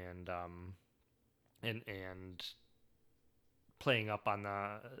and playing up on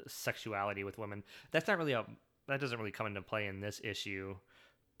the sexuality with women, that doesn't really come into play in this issue.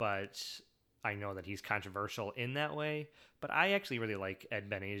 But I know that he's controversial in that way, but I actually really like Ed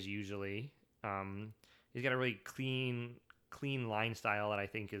Benes usually. He's got a really clean line style that I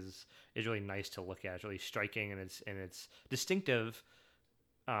think is really nice to look at. It's really striking, and it's distinctive,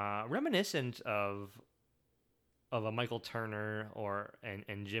 reminiscent of a Michael Turner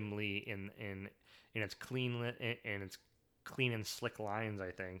and Jim Lee in its clean and slick lines, I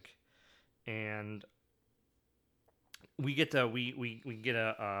think. And we get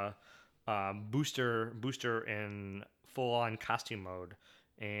a Booster in full-on costume mode,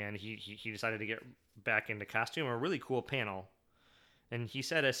 and he decided to get back into costume. A really cool panel, and he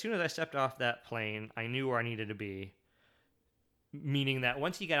said, "As soon as I stepped off that plane, I knew where I needed to be." Meaning that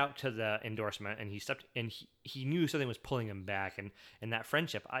once he got out to the endorsement and he knew something was pulling him back, and that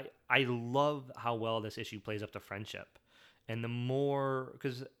friendship. I love how well this issue plays up to friendship, and the more,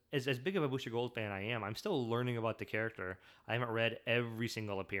 because as big of a Booster Gold fan I am, I'm still learning about the character. I haven't read every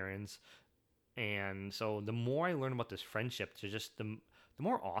single appearance. And so the more I learn about this friendship, just the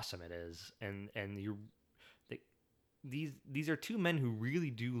more awesome it is. And these are two men who really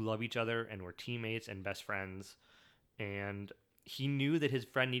do love each other and were teammates and best friends. And he knew that his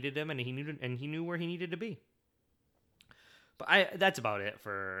friend needed him, and he knew where he needed to be. But that's about it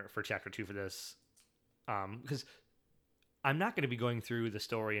for chapter 2 for this, because I'm not going to be going through the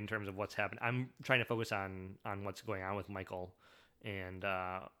story in terms of what's happened. I'm trying to focus on what's going on with Michael and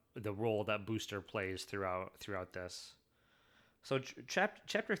the role that Booster plays throughout this. So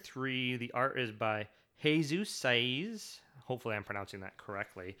chapter 3, the art is by Jesus Saiz. Hopefully I'm pronouncing that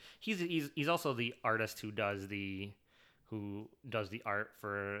correctly. He's also the artist who does the art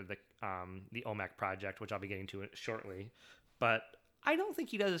for the OMAC project, which I'll be getting to shortly. But I don't think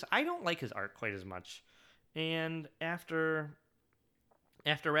he does. I don't like his art quite as much. And after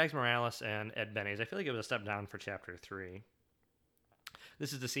Rags Morales and Ed Benes, I feel like it was a step down for chapter 3.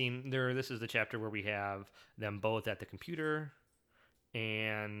 This is the scene there. This is the chapter where we have them both at the computer,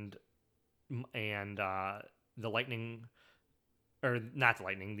 and the lightning, or not the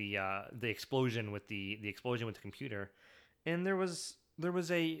lightning, the explosion with the explosion with the computer. And there was a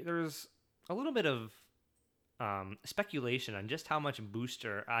little bit of speculation on just how much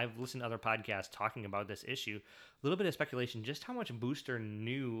Booster. I've listened to other podcasts talking about this issue. A little bit of speculation just how much Booster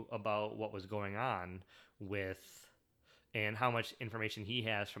knew about what was going on and how much information he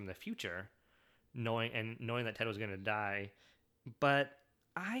has from the future, knowing that Ted was going to die. But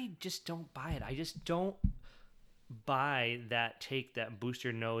I just don't buy it. I just don't buy that take that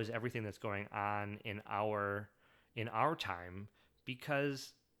Booster knows everything that's going on in our time,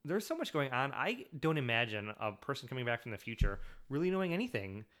 because there's so much going on. I don't imagine a person coming back from the future really knowing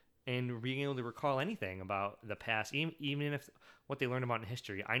anything and being able to recall anything about the past, even if what they learned about in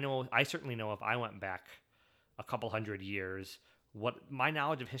history. I certainly know if I went back a couple hundred years, what my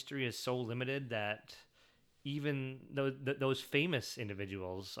knowledge of history is so limited that even those famous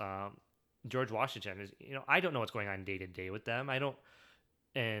individuals, George Washington is, I don't know what's going on day to day with them. I don't,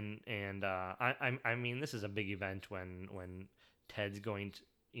 I mean, this is a big event when Ted's going to,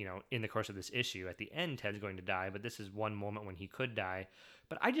 in the course of this issue, at the end, Ted's going to die, but this is one moment when he could die.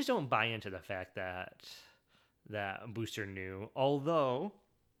 But I just don't buy into the fact that Booster knew, although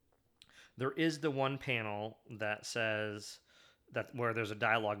there is the one panel that says that where there's a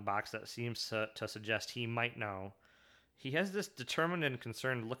dialogue box that seems to suggest he might know. He has this determined and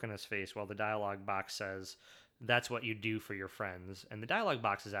concerned look on his face while the dialogue box says, "That's what you do for your friends." And the dialogue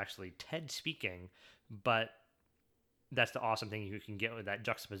box is actually Ted speaking, but that's the awesome thing you can get with that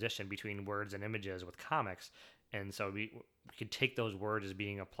juxtaposition between words and images with comics. And so we could take those words as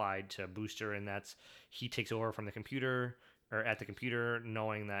being applied to Booster, and that's he takes over from the computer, or at the computer,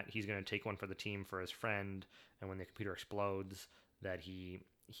 knowing that he's going to take one for the team for his friend, and when the computer explodes, that he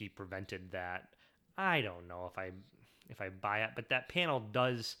prevented that. I don't know if I buy it, but that panel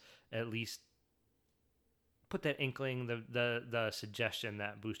does at least put that inkling, the suggestion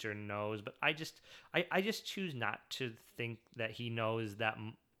that Booster knows. But I just choose not to think that he knows that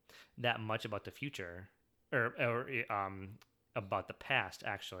much about the future, or about the past,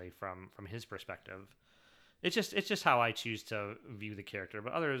 actually, from his perspective. It's just how I choose to view the character,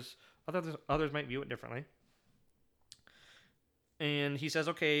 but others might view it differently. And he says,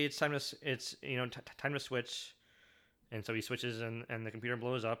 "Okay, it's time to switch." And so he switches, and the computer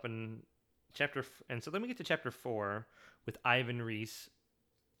blows up. And so then we get to chapter 4 with Ivan Reis,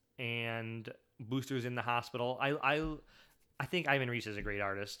 and Booster's in the hospital. I think Ivan Reis is a great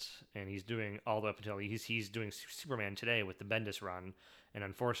artist, and he's doing all the up until he's doing Superman today with the Bendis run. And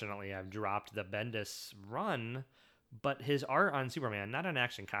unfortunately, I've dropped the Bendis run, but his art on Superman, not on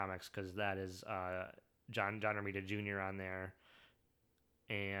Action Comics, because that is John Romita Jr. on there.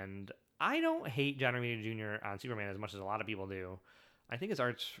 And I don't hate John Romita Jr. on Superman as much as a lot of people do. I think his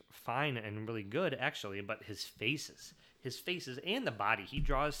art's fine and really good, actually, but his faces, and the body, he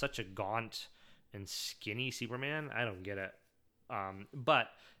draws such a gaunt and skinny Superman. I don't get it.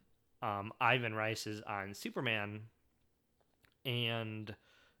 But Ivan Reis is on Superman, and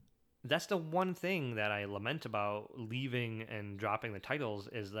that's the one thing that I lament about leaving and dropping the titles,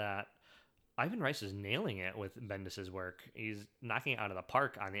 is that Ivan Reis is nailing it with Bendis' work. He's knocking it out of the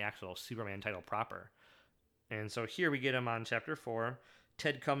park on the actual Superman title proper. And so here we get him on chapter 4.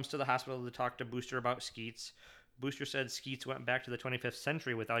 Ted comes to the hospital to talk to Booster about Skeets. Booster said Skeets went back to the 25th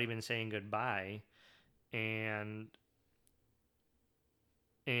century without even saying goodbye.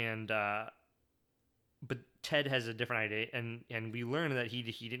 But Ted has a different idea, and we learn that he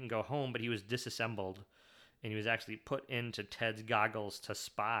didn't go home, but he was disassembled, and he was actually put into Ted's goggles to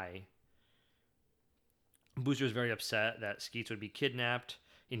spy. Booster is very upset that Skeets would be kidnapped,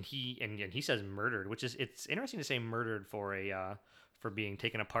 and he says murdered, which is, it's interesting to say murdered for being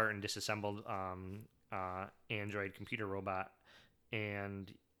taken apart and disassembled android computer robot,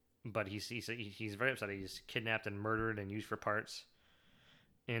 but he's very upset. He's kidnapped and murdered and used for parts.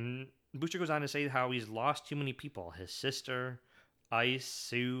 And Booster goes on to say how he's lost too many people: his sister, Ice,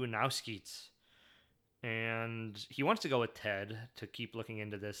 Sue, and now Skeets. And he wants to go with Ted to keep looking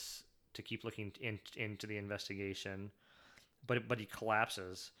into this, to keep looking into the investigation, but he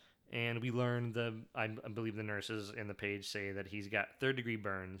collapses. And we learn I believe the nurses in the page say that he's got third-degree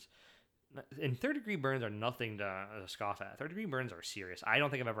burns. And third-degree burns are nothing to scoff at. Third-degree burns are serious. I don't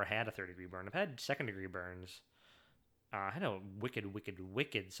think I've ever had a third-degree burn. I've had second-degree burns. I had a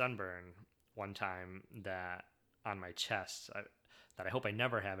wicked sunburn one time that on my chest that I hope I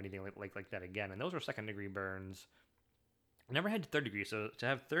never have anything like that again. And those were second-degree burns. I never had third degree, so to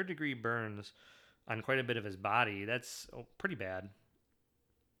have third-degree burns on quite a bit of his body, that's pretty bad.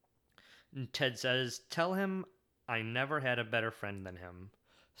 And Ted says, "Tell him I never had a better friend than him."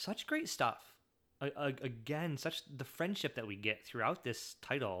 Such great stuff. Again, such the friendship that we get throughout this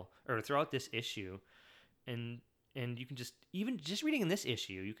title, or throughout this issue. And you can just reading in this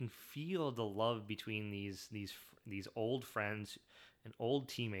issue, you can feel the love between these old friends and old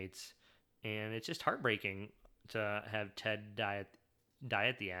teammates, and it's just heartbreaking to have Ted die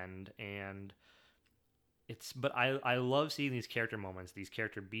at the end. And but I love seeing these character moments, these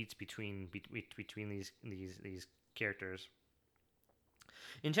character beats between these characters.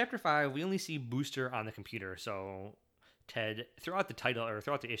 In Chapter 5, we only see Booster on the computer. So Ted, throughout the title or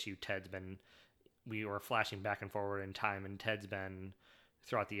throughout the issue, we were flashing back and forward in time, and Ted's been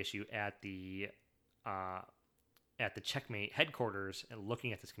throughout the issue at the Checkmate headquarters and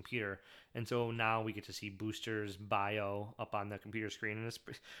looking at this computer. And so now we get to see Booster's bio up on the computer screen, and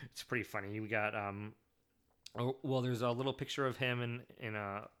it's pretty funny. We got there's a little picture of him in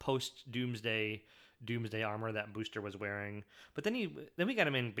a post doomsday armor that Booster was wearing, but then we got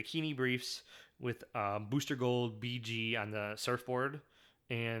him in bikini briefs with Booster Gold BG on the surfboard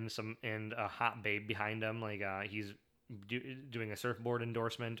and a hot babe behind him, like he's doing a surfboard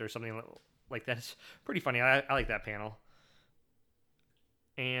endorsement or something like that. It's pretty funny. I like that panel.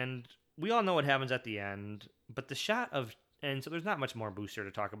 And we all know what happens at the end, but the shot of, and so there's not much more Booster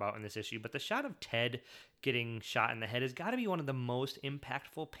to talk about in this issue, but the shot of Ted getting shot in the head has got to be one of the most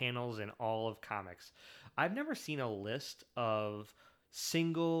impactful panels in all of comics. I've never seen a list of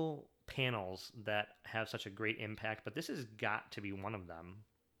single panels that have such a great impact, but this has got to be one of them.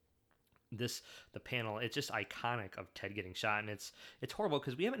 The panel, it's just iconic of Ted getting shot, and it's horrible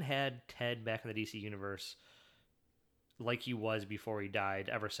because we haven't had Ted back in the DC universe like he was before he died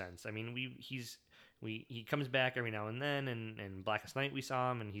ever since. I mean, he comes back every now and then, and in Blackest Night we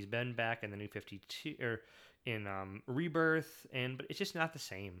saw him, and he's been back in the New 52 or in Rebirth, but it's just not the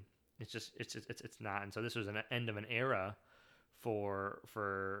same. It's not, and so this was an end of an era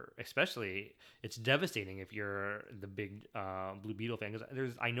for especially. It's devastating if you're the big Blue Beetle fan,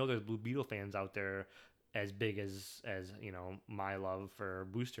 because I know there's Blue Beetle fans out there as big as my love for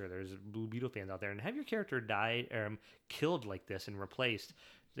Booster. There's Blue Beetle fans out there, and have your character die or killed like this and replaced,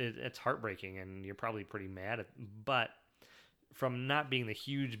 it's heartbreaking, and you're probably pretty mad but from not being the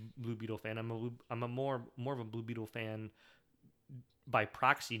huge Blue Beetle fan, I'm a more of a Blue Beetle fan by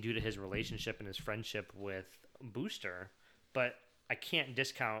proxy due to his relationship and his friendship with Booster. But I can't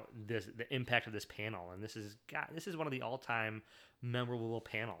discount the impact of this panel, and this is one of the all-time memorable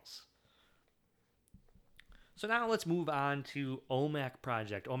panels. So now let's move on to OMAC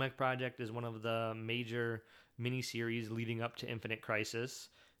Project. OMAC Project is one of the major miniseries leading up to Infinite Crisis,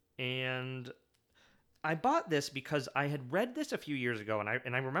 and I bought this because I had read this a few years ago, and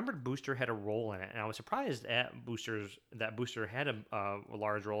I remembered Booster had a role in it, and I was surprised that Booster had a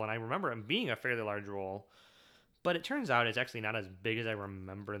large role, and I remember it being a fairly large role. But it turns out it's actually not as big as I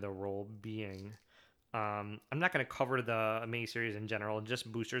remember the role being. I'm not going to cover the miniseries in general,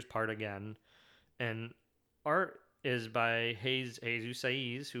 just Booster's part again. And art is by Jesus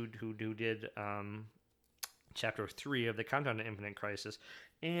Saiz, who did Chapter 3 of the Countdown to Infinite Crisis.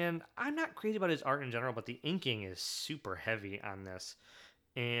 And I'm not crazy about his art in general, but the inking is super heavy on this.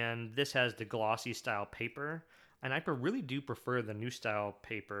 And this has the glossy style paper. And I really do prefer the new style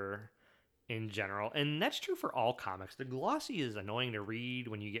paper in general, and that's true for all comics. The glossy is annoying to read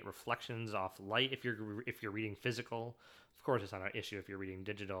when you get reflections off light if you're reading physical. Of course, it's not an issue if you're reading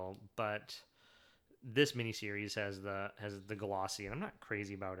digital, but this miniseries has the glossy, and I'm not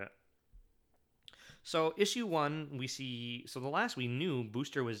crazy about it. So issue 1, we see. So the last we knew,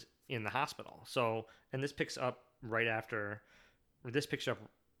 Booster was in the hospital. So, and this picks up right after the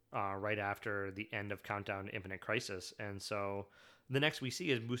end of Countdown to Infinite Crisis, and so the next we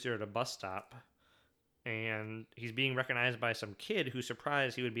see is Booster at a bus stop, and he's being recognized by some kid who's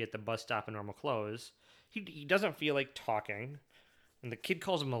surprised he would be at the bus stop in normal clothes. He doesn't feel like talking, and the kid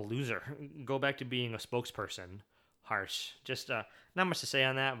calls him a loser. Go back to being a spokesperson. Harsh. Just not much to say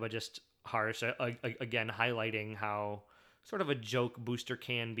on that, but just harsh. Again, highlighting how sort of a joke Booster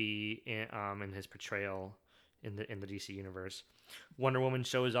can be in his portrayal in the DC universe. Wonder Woman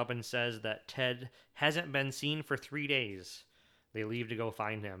shows up and says that Ted hasn't been seen for 3 days. They leave to go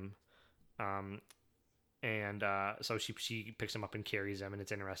find him, and so she picks him up and carries him, and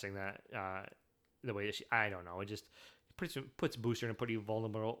it's interesting that the way that I don't know, it just puts Booster in a pretty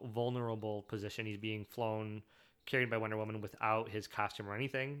vulnerable position. He's being carried by Wonder Woman without his costume or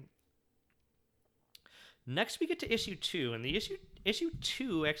anything. Next, we get to issue 2, and the issue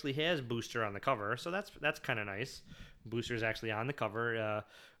 2 actually has Booster on the cover, so that's kind of nice. Booster's actually on the cover.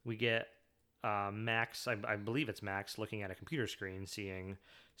 We get Max, I believe it's Max, looking at a computer screen, seeing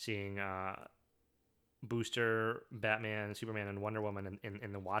Booster, Batman, Superman, and Wonder Woman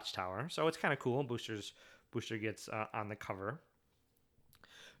in the Watchtower. So it's kind of cool. Booster gets on the cover.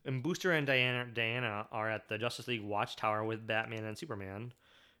 And Booster and Diana are at the Justice League Watchtower with Batman and Superman.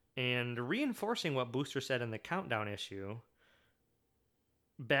 And reinforcing what Booster said in the Countdown issue,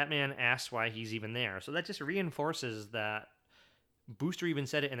 Batman asks why he's even there. So that just reinforces that Booster even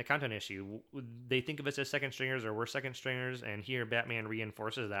said it in the countdown issue. They think of us as second stringers, or we're second stringers, and here Batman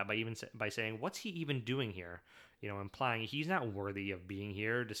reinforces that by saying, "What's he even doing here?" Implying he's not worthy of being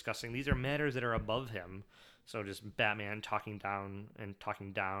here. Discussing these are matters that are above him. So just Batman talking down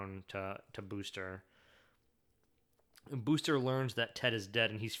to Booster. And Booster learns that Ted is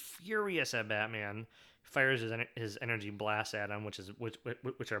dead, and he's furious at Batman. Fires his energy blasts at him,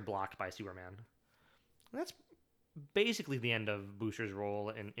 which are blocked by Superman. And that's basically the end of Booster's role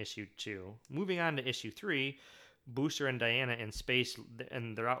in issue 2. Moving on to issue 3, Booster and Diana in space,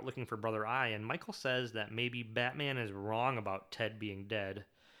 and they're out looking for Brother Eye, and Michael says that maybe Batman is wrong about Ted being dead.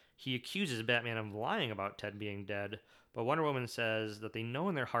 He accuses Batman of lying about Ted being dead, but Wonder Woman says that they know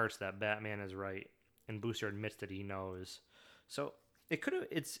in their hearts that Batman is right, and Booster admits that he knows. So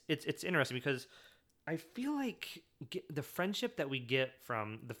it's interesting because I feel like the friendship that we get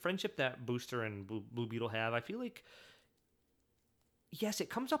from the friendship that Booster and Blue Beetle have, I feel like, yes, it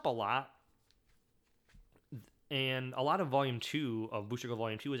comes up a lot. And a lot of Volume 2 of Booster Gold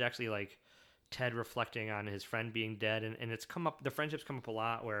Volume 2 is actually like Ted reflecting on his friend being dead. And it's come up, the friendships come up a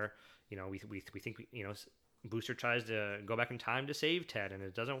lot where, we think, Booster tries to go back in time to save Ted and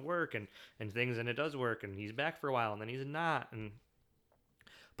it doesn't work and it does work and he's back for a while and then he's not.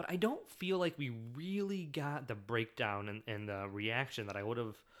 But I don't feel like we really got the breakdown and the reaction that I would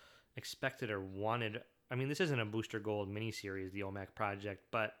have expected or wanted. I mean, this isn't a Booster Gold miniseries, the OMAC project,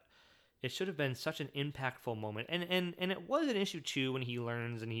 but it should have been such an impactful moment. And it was in issue 2 when he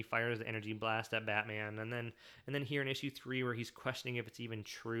learns and he fires the energy blast at Batman. And then here in issue 3 where he's questioning if it's even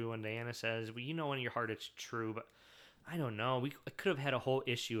true. And Diana says, well, in your heart it's true, but I don't know. We could have had a whole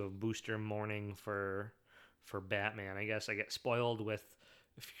issue of Booster mourning for Batman. I guess I get spoiled with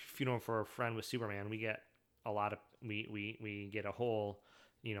Funeral for a Friend with Superman. We get we get a whole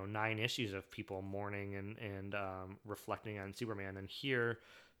 9 issues of people mourning and reflecting on Superman, and here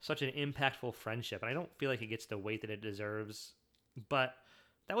such an impactful friendship, and I don't feel like it gets the weight that it deserves. But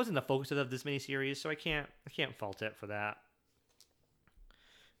that wasn't the focus of this miniseries, so I can't fault it for that.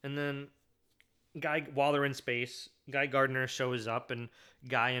 And then while they're in space, Guy Gardner shows up, and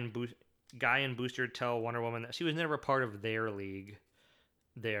Guy and Booster tell Wonder Woman that she was never part of their league,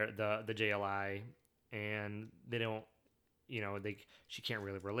 the JLI, and they don't, she can't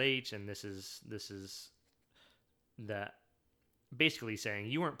really relate, and this is that basically saying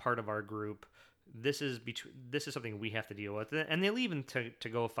you weren't part of our group. This is something we have to deal with, and they leave him to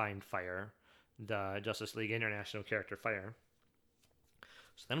go find Fire, the Justice League International character Fire.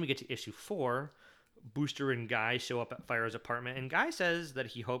 So then we get to issue 4. Booster and Guy show up at Fire's apartment, and Guy says that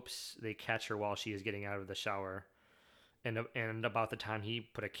he hopes they catch her while she is getting out of the shower, and about the time he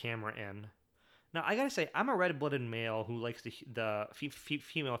put a camera in. Now, I gotta say, I'm a red-blooded male who likes the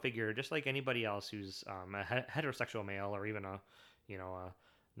female figure just like anybody else who's a heterosexual male or even a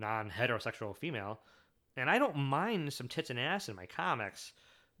non-heterosexual female. And I don't mind some tits and ass in my comics,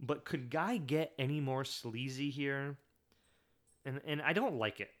 but could Guy get any more sleazy here? And I don't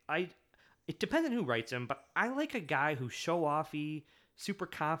like it. It depends on who writes him, but I like a guy who's show-offy, super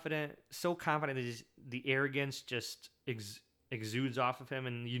confident, so confident that the arrogance just exudes off of him,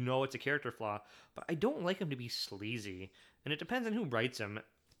 and it's a character flaw. But I don't like him to be sleazy, and it depends on who writes him.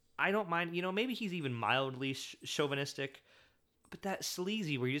 I don't mind, maybe he's even mildly chauvinistic, but that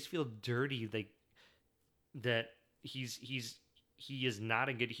sleazy where you just feel dirty, like that he is not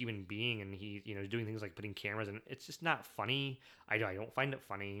a good human being, and he is doing things like putting cameras, and it's just not funny. I don't find it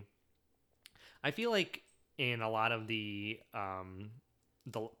funny. I feel like in a lot of the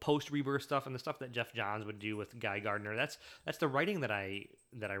post-Rebirth stuff and the stuff that Jeff Johns would do with Guy Gardner, that's the writing that I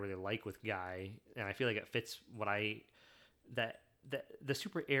really like with Guy, and I feel like it fits what the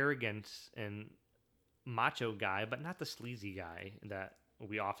super arrogant and macho guy, but not the sleazy guy that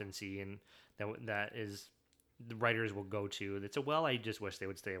we often see, and that is the writers will go to. It's a well I just wish they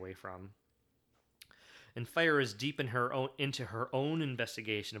would stay away from. And Fire is deep into her own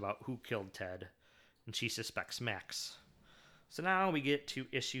investigation about who killed Ted, and she suspects Max. So now we get to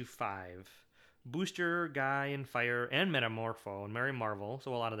issue 5. Booster, Guy, and Fire, and Metamorpho, and Mary Marvel,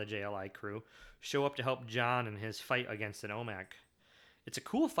 so a lot of the JLI crew, show up to help John in his fight against an OMAC. It's a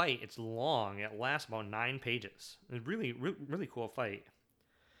cool fight. It's long. It lasts about 9 pages. It's a really, really, really cool fight.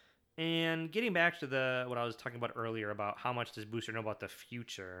 And getting back to what I was talking about earlier about how much does Booster know about the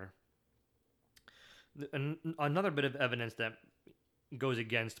future, another bit of evidence that goes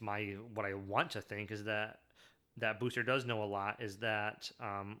against what I want to think is that Booster does know a lot is that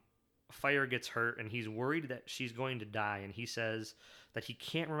Fire gets hurt and he's worried that she's going to die, and he says that he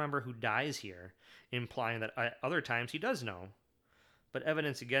can't remember who dies here, implying that at other times he does know. But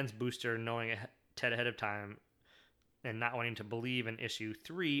evidence against Booster knowing Ted ahead of time and not wanting to believe in issue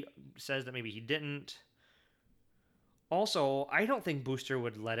 3 says that maybe he didn't. Also, I don't think Booster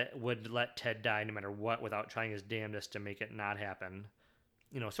would let Ted die no matter what without trying his damnedest to make it not happen.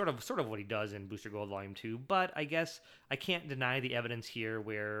 Sort of what he does in Booster Gold Volume 2, but I guess I can't deny the evidence here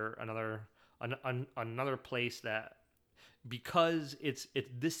where another place that, because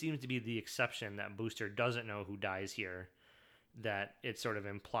this seems to be the exception that Booster doesn't know who dies here, that it sort of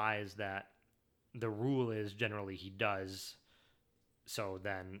implies that the rule is generally he does. So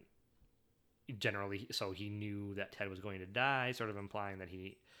then so he knew that Ted was going to die, sort of implying that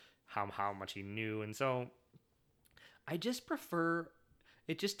how much he knew. And so I just prefer,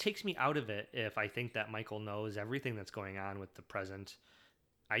 it just takes me out of it if I think that Michael knows everything that's going on with the present.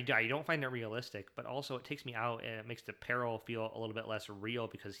 I don't find it realistic, but also it takes me out and it makes the peril feel a little bit less real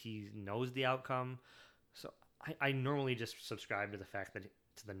because he knows the outcome. So I normally just subscribe to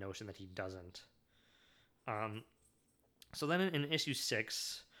the notion that he doesn't. So then in issue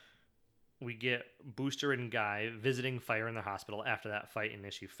 6, we get Booster and Guy visiting Fire in the hospital after that fight in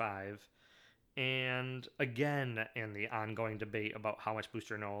issue 5. And again, in the ongoing debate about how much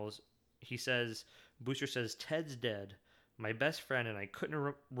Booster knows, Booster says, Ted's dead, my best friend, and I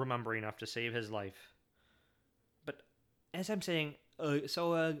couldn't remember enough to save his life. But as I'm saying,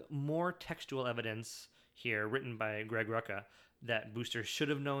 more textual evidence here, written by Greg Rucka, that Booster should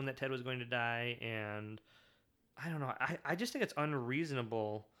have known that Ted was going to die, and I don't know, I just think it's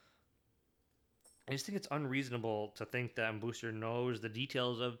unreasonable. I just think it's unreasonable to think that Booster knows the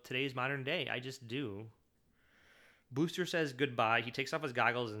details of today's modern day. I just do. Booster says goodbye. He takes off his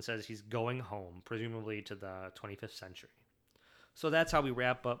goggles and says he's going home, presumably to the 25th century. So that's how we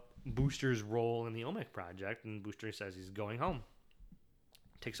wrap up Booster's role in the OMEC project, and Booster says he's going home.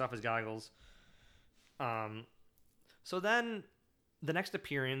 Takes off his goggles. So then the next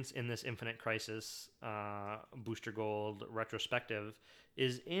appearance in this Infinite Crisis Booster Gold retrospective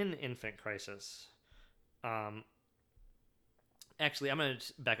is in Infinite Crisis. Actually, I'm going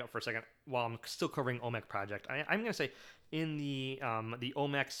to back up for a second while I'm still covering OMEC project. I'm going to say in the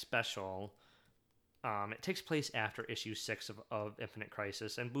OMEC special, it takes place after issue 6 of Infinite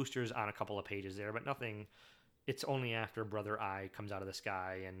Crisis, and Booster's on a couple of pages there, but nothing. It's only after Brother Eye comes out of the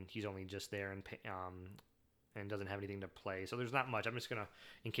sky, and he's only just there and doesn't have anything to play. So there's not much. I'm just going to,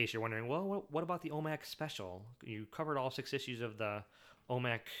 in case you're wondering, well, what about the OMEC special? You covered all 6 issues of the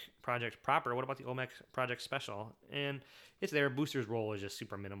OMEC project proper. What about the OMEC project special? And it's there. Booster's role is just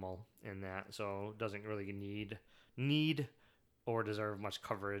super minimal in that, so doesn't really need or deserve much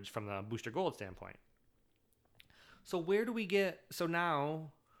coverage from the Booster Gold standpoint. So where do we get? So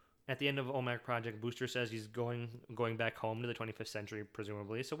now, at the end of OMEC project, Booster says he's going back home to the 25th century,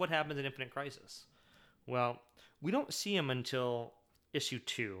 presumably. So what happens in Infinite Crisis? Well, we don't see him until issue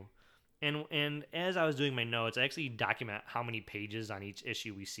 2. And as I was doing my notes, I actually document how many pages on each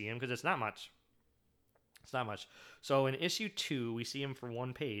issue we see him, because it's not much. It's not much. So in issue 2, we see him for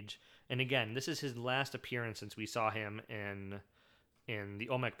 1 page. And again, this is his last appearance since we saw him in the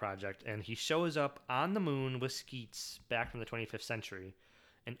OMEC project. And he shows up on the moon with Skeets back from the 25th century.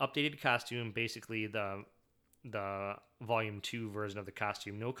 An updated costume, basically the volume 2 version of the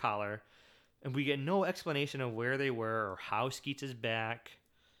costume. No collar. And we get no explanation of where they were or how Skeets is back.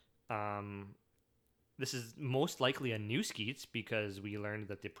 This is most likely a new Skeets, because we learned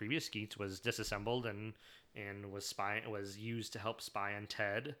that the previous Skeets was disassembled and was used to help spy on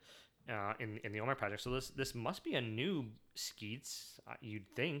Ted in the OMEC project. So this must be a new Skeets, you'd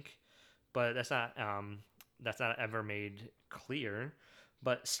think, but that's not ever made clear.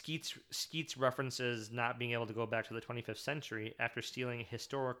 But Skeets references not being able to go back to the 25th century after stealing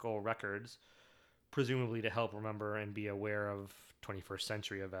historical records, presumably to help remember and be aware of 21st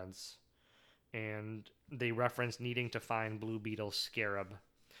century events. And they reference needing to find Blue Beetle's scarab. And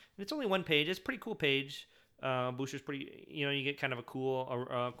it's only 1 page. It's a pretty cool page. Booster's pretty, you get kind of a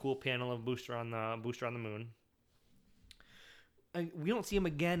cool panel of Booster on the moon. We don't see him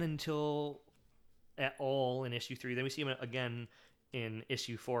again until at all in issue 3. Then we see him again in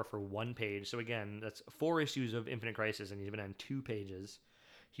issue 4 for 1 page. So again, that's 4 issues of Infinite Crisis, and he's been on 2 pages.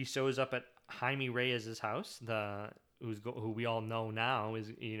 He shows up at Jaime Reyes' house, who we all know now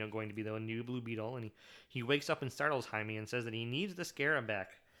is going to be the new Blue Beetle, and he wakes up and startles Jaime and says that he needs the scarab back,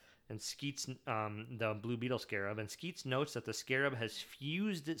 and Skeets, the Blue Beetle scarab, and Skeets notes that the scarab has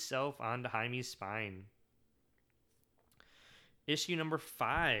fused itself onto Jaime's spine. Issue number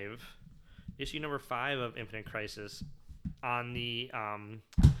 5 of Infinite Crisis, on the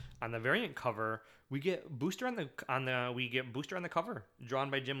variant cover, we get Booster on the cover,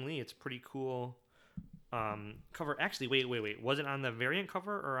 drawn by Jim Lee. It's a pretty cool cover. Actually, wait. Was it on the variant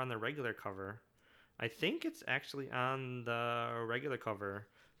cover or on the regular cover? I think it's actually on the regular cover.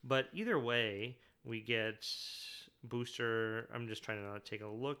 But either way, we get Booster. I'm just trying to take a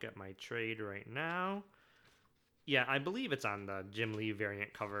look at my trade right now. Yeah, I believe it's on the Jim Lee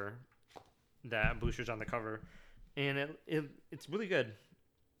variant cover. That Booster's on the cover. And it's really good.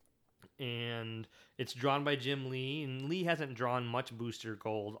 And it's drawn by Jim Lee. And Lee hasn't drawn much Booster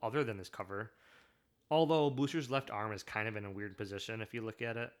Gold other than this cover. Although Booster's left arm is kind of in a weird position if you look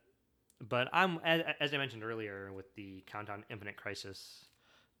at it. But as I mentioned earlier with the Countdown Infinite Crisis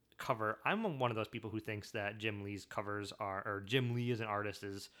cover, I'm one of those people who thinks that Jim Lee's covers or Jim Lee as an artist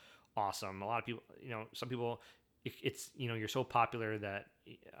is awesome. A lot of people, some people, it's, you're so popular that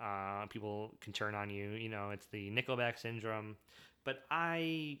people can turn on you. It's the Nickelback syndrome. But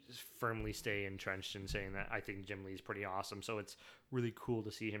I firmly stay entrenched in saying that I think Jim Lee's pretty awesome. So it's really cool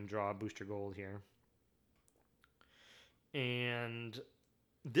to see him draw Booster Gold here. And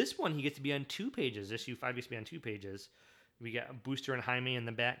this one, he gets to be on 2 pages. Issue 5 gets to be on 2 pages. We got Booster and Jaime in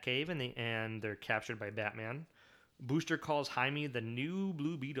the Batcave, and they're captured by Batman. Booster calls Jaime the new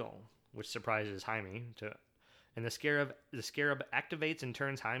Blue Beetle, which surprises Jaime. And the Scarab activates and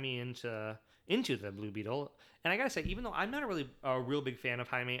turns Jaime into the Blue Beetle. And I gotta say, even though I'm not a real big fan of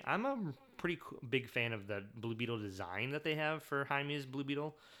Jaime, I'm a pretty big fan of the Blue Beetle design that they have for Jaime's Blue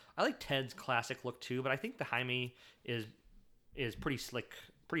Beetle. I like Ted's classic look too, but I think the Jaime is pretty slick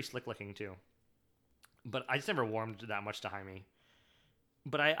looking too. But I just never warmed that much to Jaime.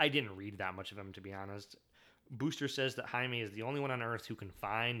 But I didn't read that much of him, to be honest. Booster says that Jaime is the only one on Earth who can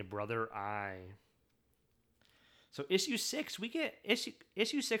find Brother Eye. So issue 6, we get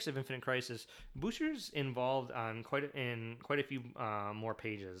issue 6 of Infinite Crisis. Booster's involved on quite a few more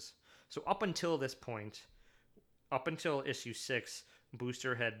pages. So up until this point, up until issue 6,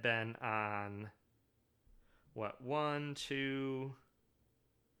 Booster had been on 1, 2,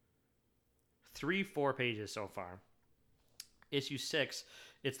 3, 4 pages so far. Issue 6,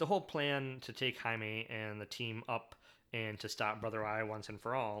 it's the whole plan to take Jaime and the team up and to stop Brother Eye once and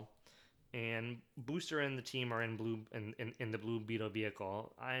for all. And Booster and the team are in the Blue Beetle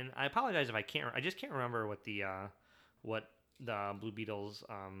vehicle. And I apologize if I just can't remember what the Blue Beetle's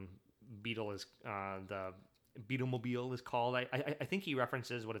beetle is, the Beetlemobile is called. I think he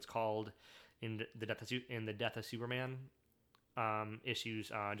references what it's called in the Death of Superman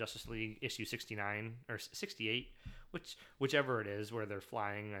issues, Justice League issue 69 or 68, whichever it is, where they're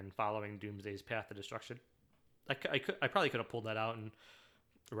flying and following Doomsday's path to destruction. I probably could have pulled that out and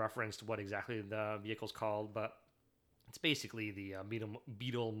referenced what exactly the vehicle's called, but it's basically the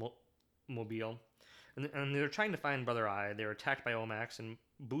Beetlemobile. And they're trying to find Brother Eye. They're attacked by Omax, and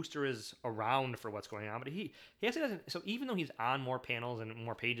Booster is around for what's going on, but he actually doesn't. So even though he's on more panels and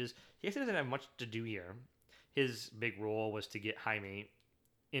more pages, he actually doesn't have much to do here. His big role was to get Jaime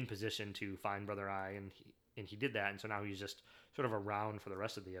in position to find Brother Eye, and he did that, and so now he's just sort of around for the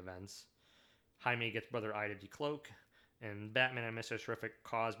rest of the events. Jaime gets Brother Eye to decloak, and Batman and Mr. Terrific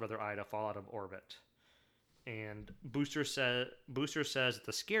cause Brother Eye to fall out of orbit. And Booster says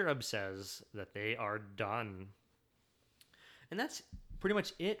the Scarab says that they are done. And that's pretty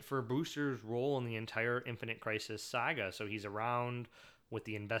much it for Booster's role in the entire Infinite Crisis saga. So he's around with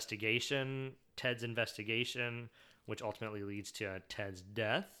the investigation, Ted's investigation, which ultimately leads to Ted's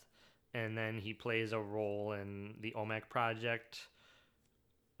death. And then he plays a role in the OMAC project,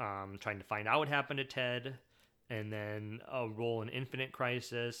 trying to find out what happened to Ted. And then a role in Infinite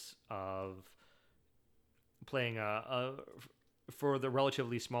Crisis of playing for the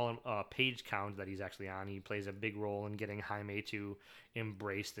relatively small page count that he's actually on. He plays a big role in getting Jaime to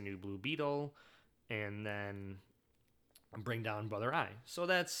embrace the new Blue Beetle and then bring down Brother Eye. So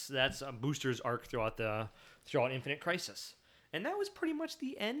that's a Booster's arc throughout Infinite Crisis. And that was pretty much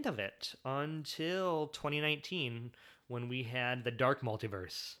the end of it until 2019 when we had the Dark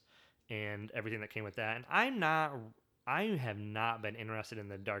Multiverse and everything that came with that. And I have not been interested in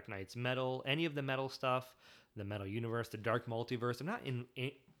the Dark Knight's metal, any of the metal stuff, the metal universe, the Dark Multiverse. I'm not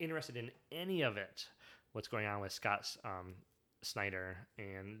interested in any of it. What's going on with Scott Snyder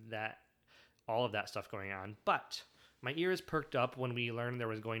and all of that stuff going on. But my ears perked up when we learned there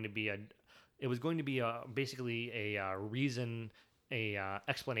was going to be basically a reason,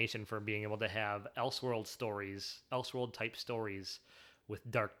 explanation for being able to have Elseworld type stories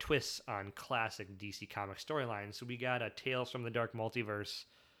with dark twists on classic DC Comics storylines. So we got a Tales from the Dark Multiverse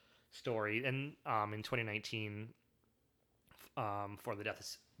story in 2019 for the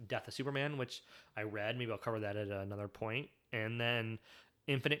Death of Superman, which I read. Maybe I'll cover that at another point. And then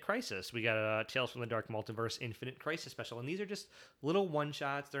Infinite Crisis. We got a Tales from the Dark Multiverse Infinite Crisis special, and these are just little one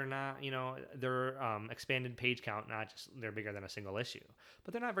shots. They're not, they're expanded page count, not just they're bigger than a single issue,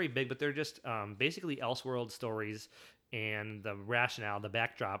 but they're not very big. But they're just basically Elseworld stories, and the rationale, the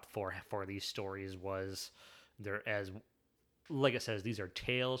backdrop for these stories was they're as like it says, these are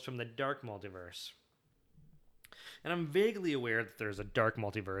tales from the Dark Multiverse. And I'm vaguely aware that there's a Dark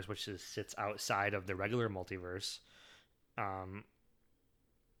Multiverse which sits outside of the regular multiverse.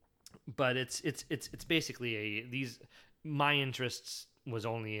 But it's basically my interests was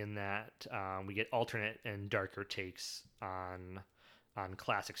only in that we get alternate and darker takes on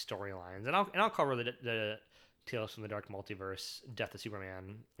classic storylines, and I'll cover the Tales from the Dark Multiverse, Death of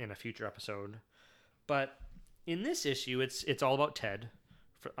Superman in a future episode. But in this issue, it's all about Ted,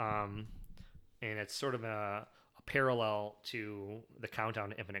 and it's sort of a parallel to the Countdown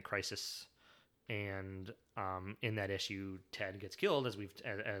to Infinite Crisis. And in that issue, Ted gets killed, as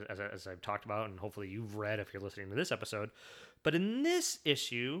I've talked about, and hopefully you've read if you're listening to this episode. But in this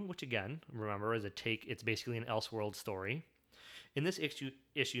issue, which again, remember, is it's basically an Elseworld story. In this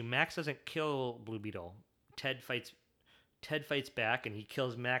issue, Max doesn't kill Blue Beetle. Ted fights back, and he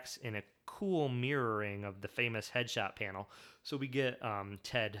kills Max in a cool mirroring of the famous headshot panel. So we get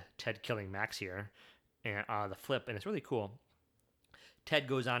Ted killing Max here, and the flip, and it's really cool. Ted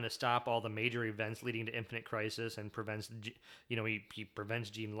goes on to stop all the major events leading to Infinite Crisis and prevents, he prevents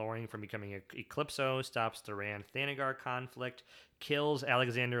Jean Loring from becoming Eclipso, stops the Rann-Thanagar conflict, kills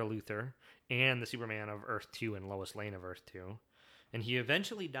Alexander Luthor and the Superman of Earth 2 and Lois Lane of Earth 2. And he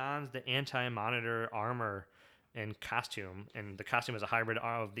eventually dons the Anti-Monitor armor and costume, and the costume is a hybrid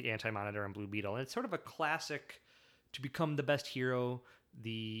of the Anti-Monitor and Blue Beetle. And it's sort of a classic to become the best hero,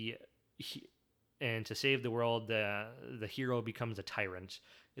 and to save the world, the hero becomes a tyrant.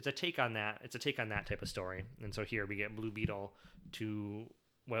 It's a take on that. It's a take on that type of story. And so here we get Blue Beetle to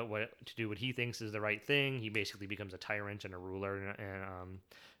do what he thinks is the right thing. He basically becomes a tyrant and a ruler, and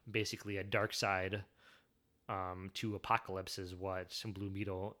basically a dark side to Apocalypse is what Blue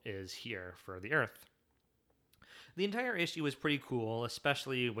Beetle is here for the Earth. The entire issue is pretty cool,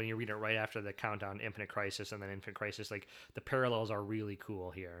 especially when you read it right after the Countdown to Infinite Crisis and then Infinite Crisis. Like, the parallels are really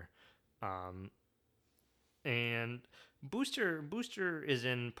cool here. And Booster is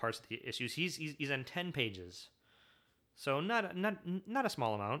in parts of the issues. He's on 10 pages, so not a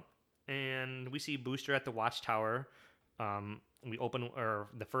small amount. And we see Booster at the Watchtower.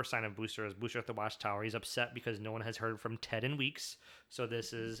 The first sign of Booster is Booster at the Watchtower. He's upset because no one has heard from Ted in weeks. So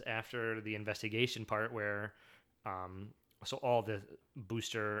this is after the investigation part where, so all the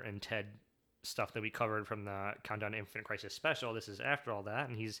Booster and Ted stuff that we covered from the Countdown to Infinite Crisis special. This is after all that,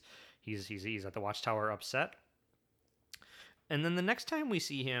 and he's at the Watchtower upset. And then the next time we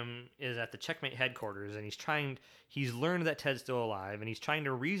see him is at the Checkmate headquarters, and he's learned that Ted's still alive, and he's trying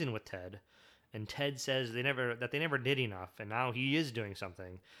to reason with Ted. And Ted says they never did enough, and now he is doing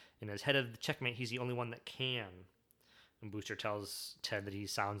something. And as head of the Checkmate, he's the only one that can. And Booster tells Ted that he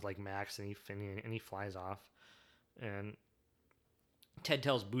sounds like Max, and he flies off. And Ted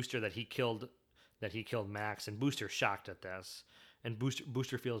tells Booster that he killed Max, and Booster's shocked at this. And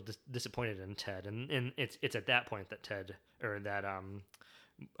Booster feels disappointed in Ted, and it's at that point that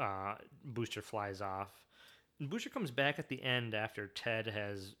Booster flies off. And Booster comes back at the end after Ted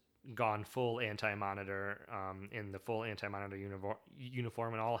has gone full Anti-Monitor, in the full Anti-Monitor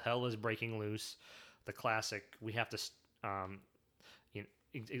uniform, and all hell is breaking loose. The classic, we have to,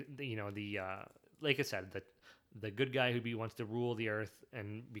 like I said, the good guy who wants to rule the Earth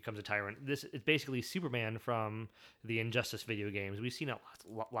and becomes a tyrant. This is basically Superman from the Injustice video games. We've seen it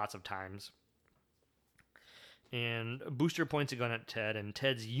lots of times. And Booster points a gun at Ted, and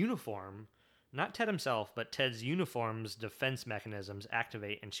Ted's uniform, not Ted himself, but Ted's uniform's defense mechanisms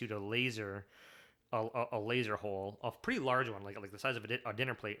activate and shoot a laser hole, a pretty large one, like the size of a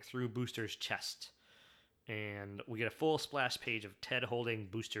dinner plate, through Booster's chest. And we get a full splash page of Ted holding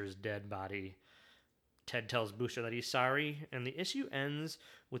Booster's dead body. Ted tells Booster that he's sorry, and the issue ends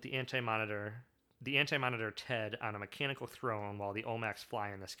with the Anti-Monitor Ted on a mechanical throne while the Omax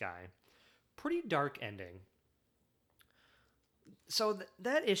fly in the sky. Pretty dark ending. So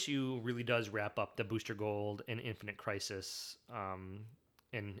that issue really does wrap up the Booster Gold and Infinite Crisis, and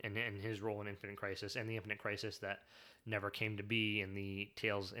his role in Infinite Crisis, and the Infinite Crisis that never came to be in the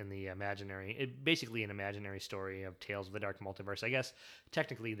Tales in the Imaginary. Basically an imaginary story of Tales of the Dark Multiverse. I guess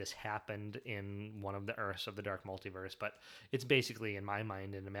technically this happened in one of the Earths of the Dark Multiverse, but it's basically, in my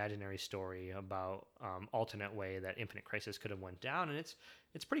mind, an imaginary story about alternate way that Infinite Crisis could have went down, and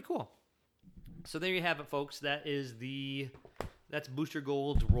it's pretty cool. So there you have it, folks. That is the That's Booster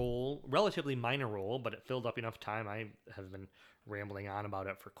Gold's role, relatively minor role, but it filled up enough time. I have been rambling on about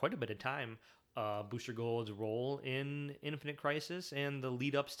it for quite a bit of time. Booster Gold's role in Infinite Crisis and the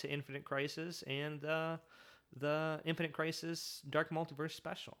lead-ups to Infinite Crisis and the Infinite Crisis Dark Multiverse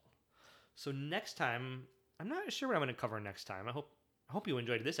special. So next time, I'm not sure what I'm going to cover next time. I hope you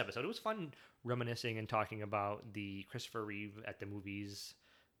enjoyed this episode. It was fun reminiscing and talking about the Christopher Reeve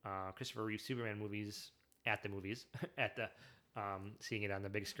Superman movies at the movies, seeing it on the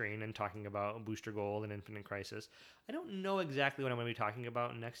big screen and talking about Booster Gold and Infinite Crisis. I don't know exactly what I'm going to be talking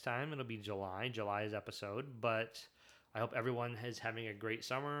about next time. It'll be July's episode, but I hope everyone is having a great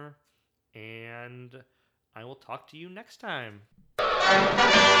summer, and I will talk to you next time.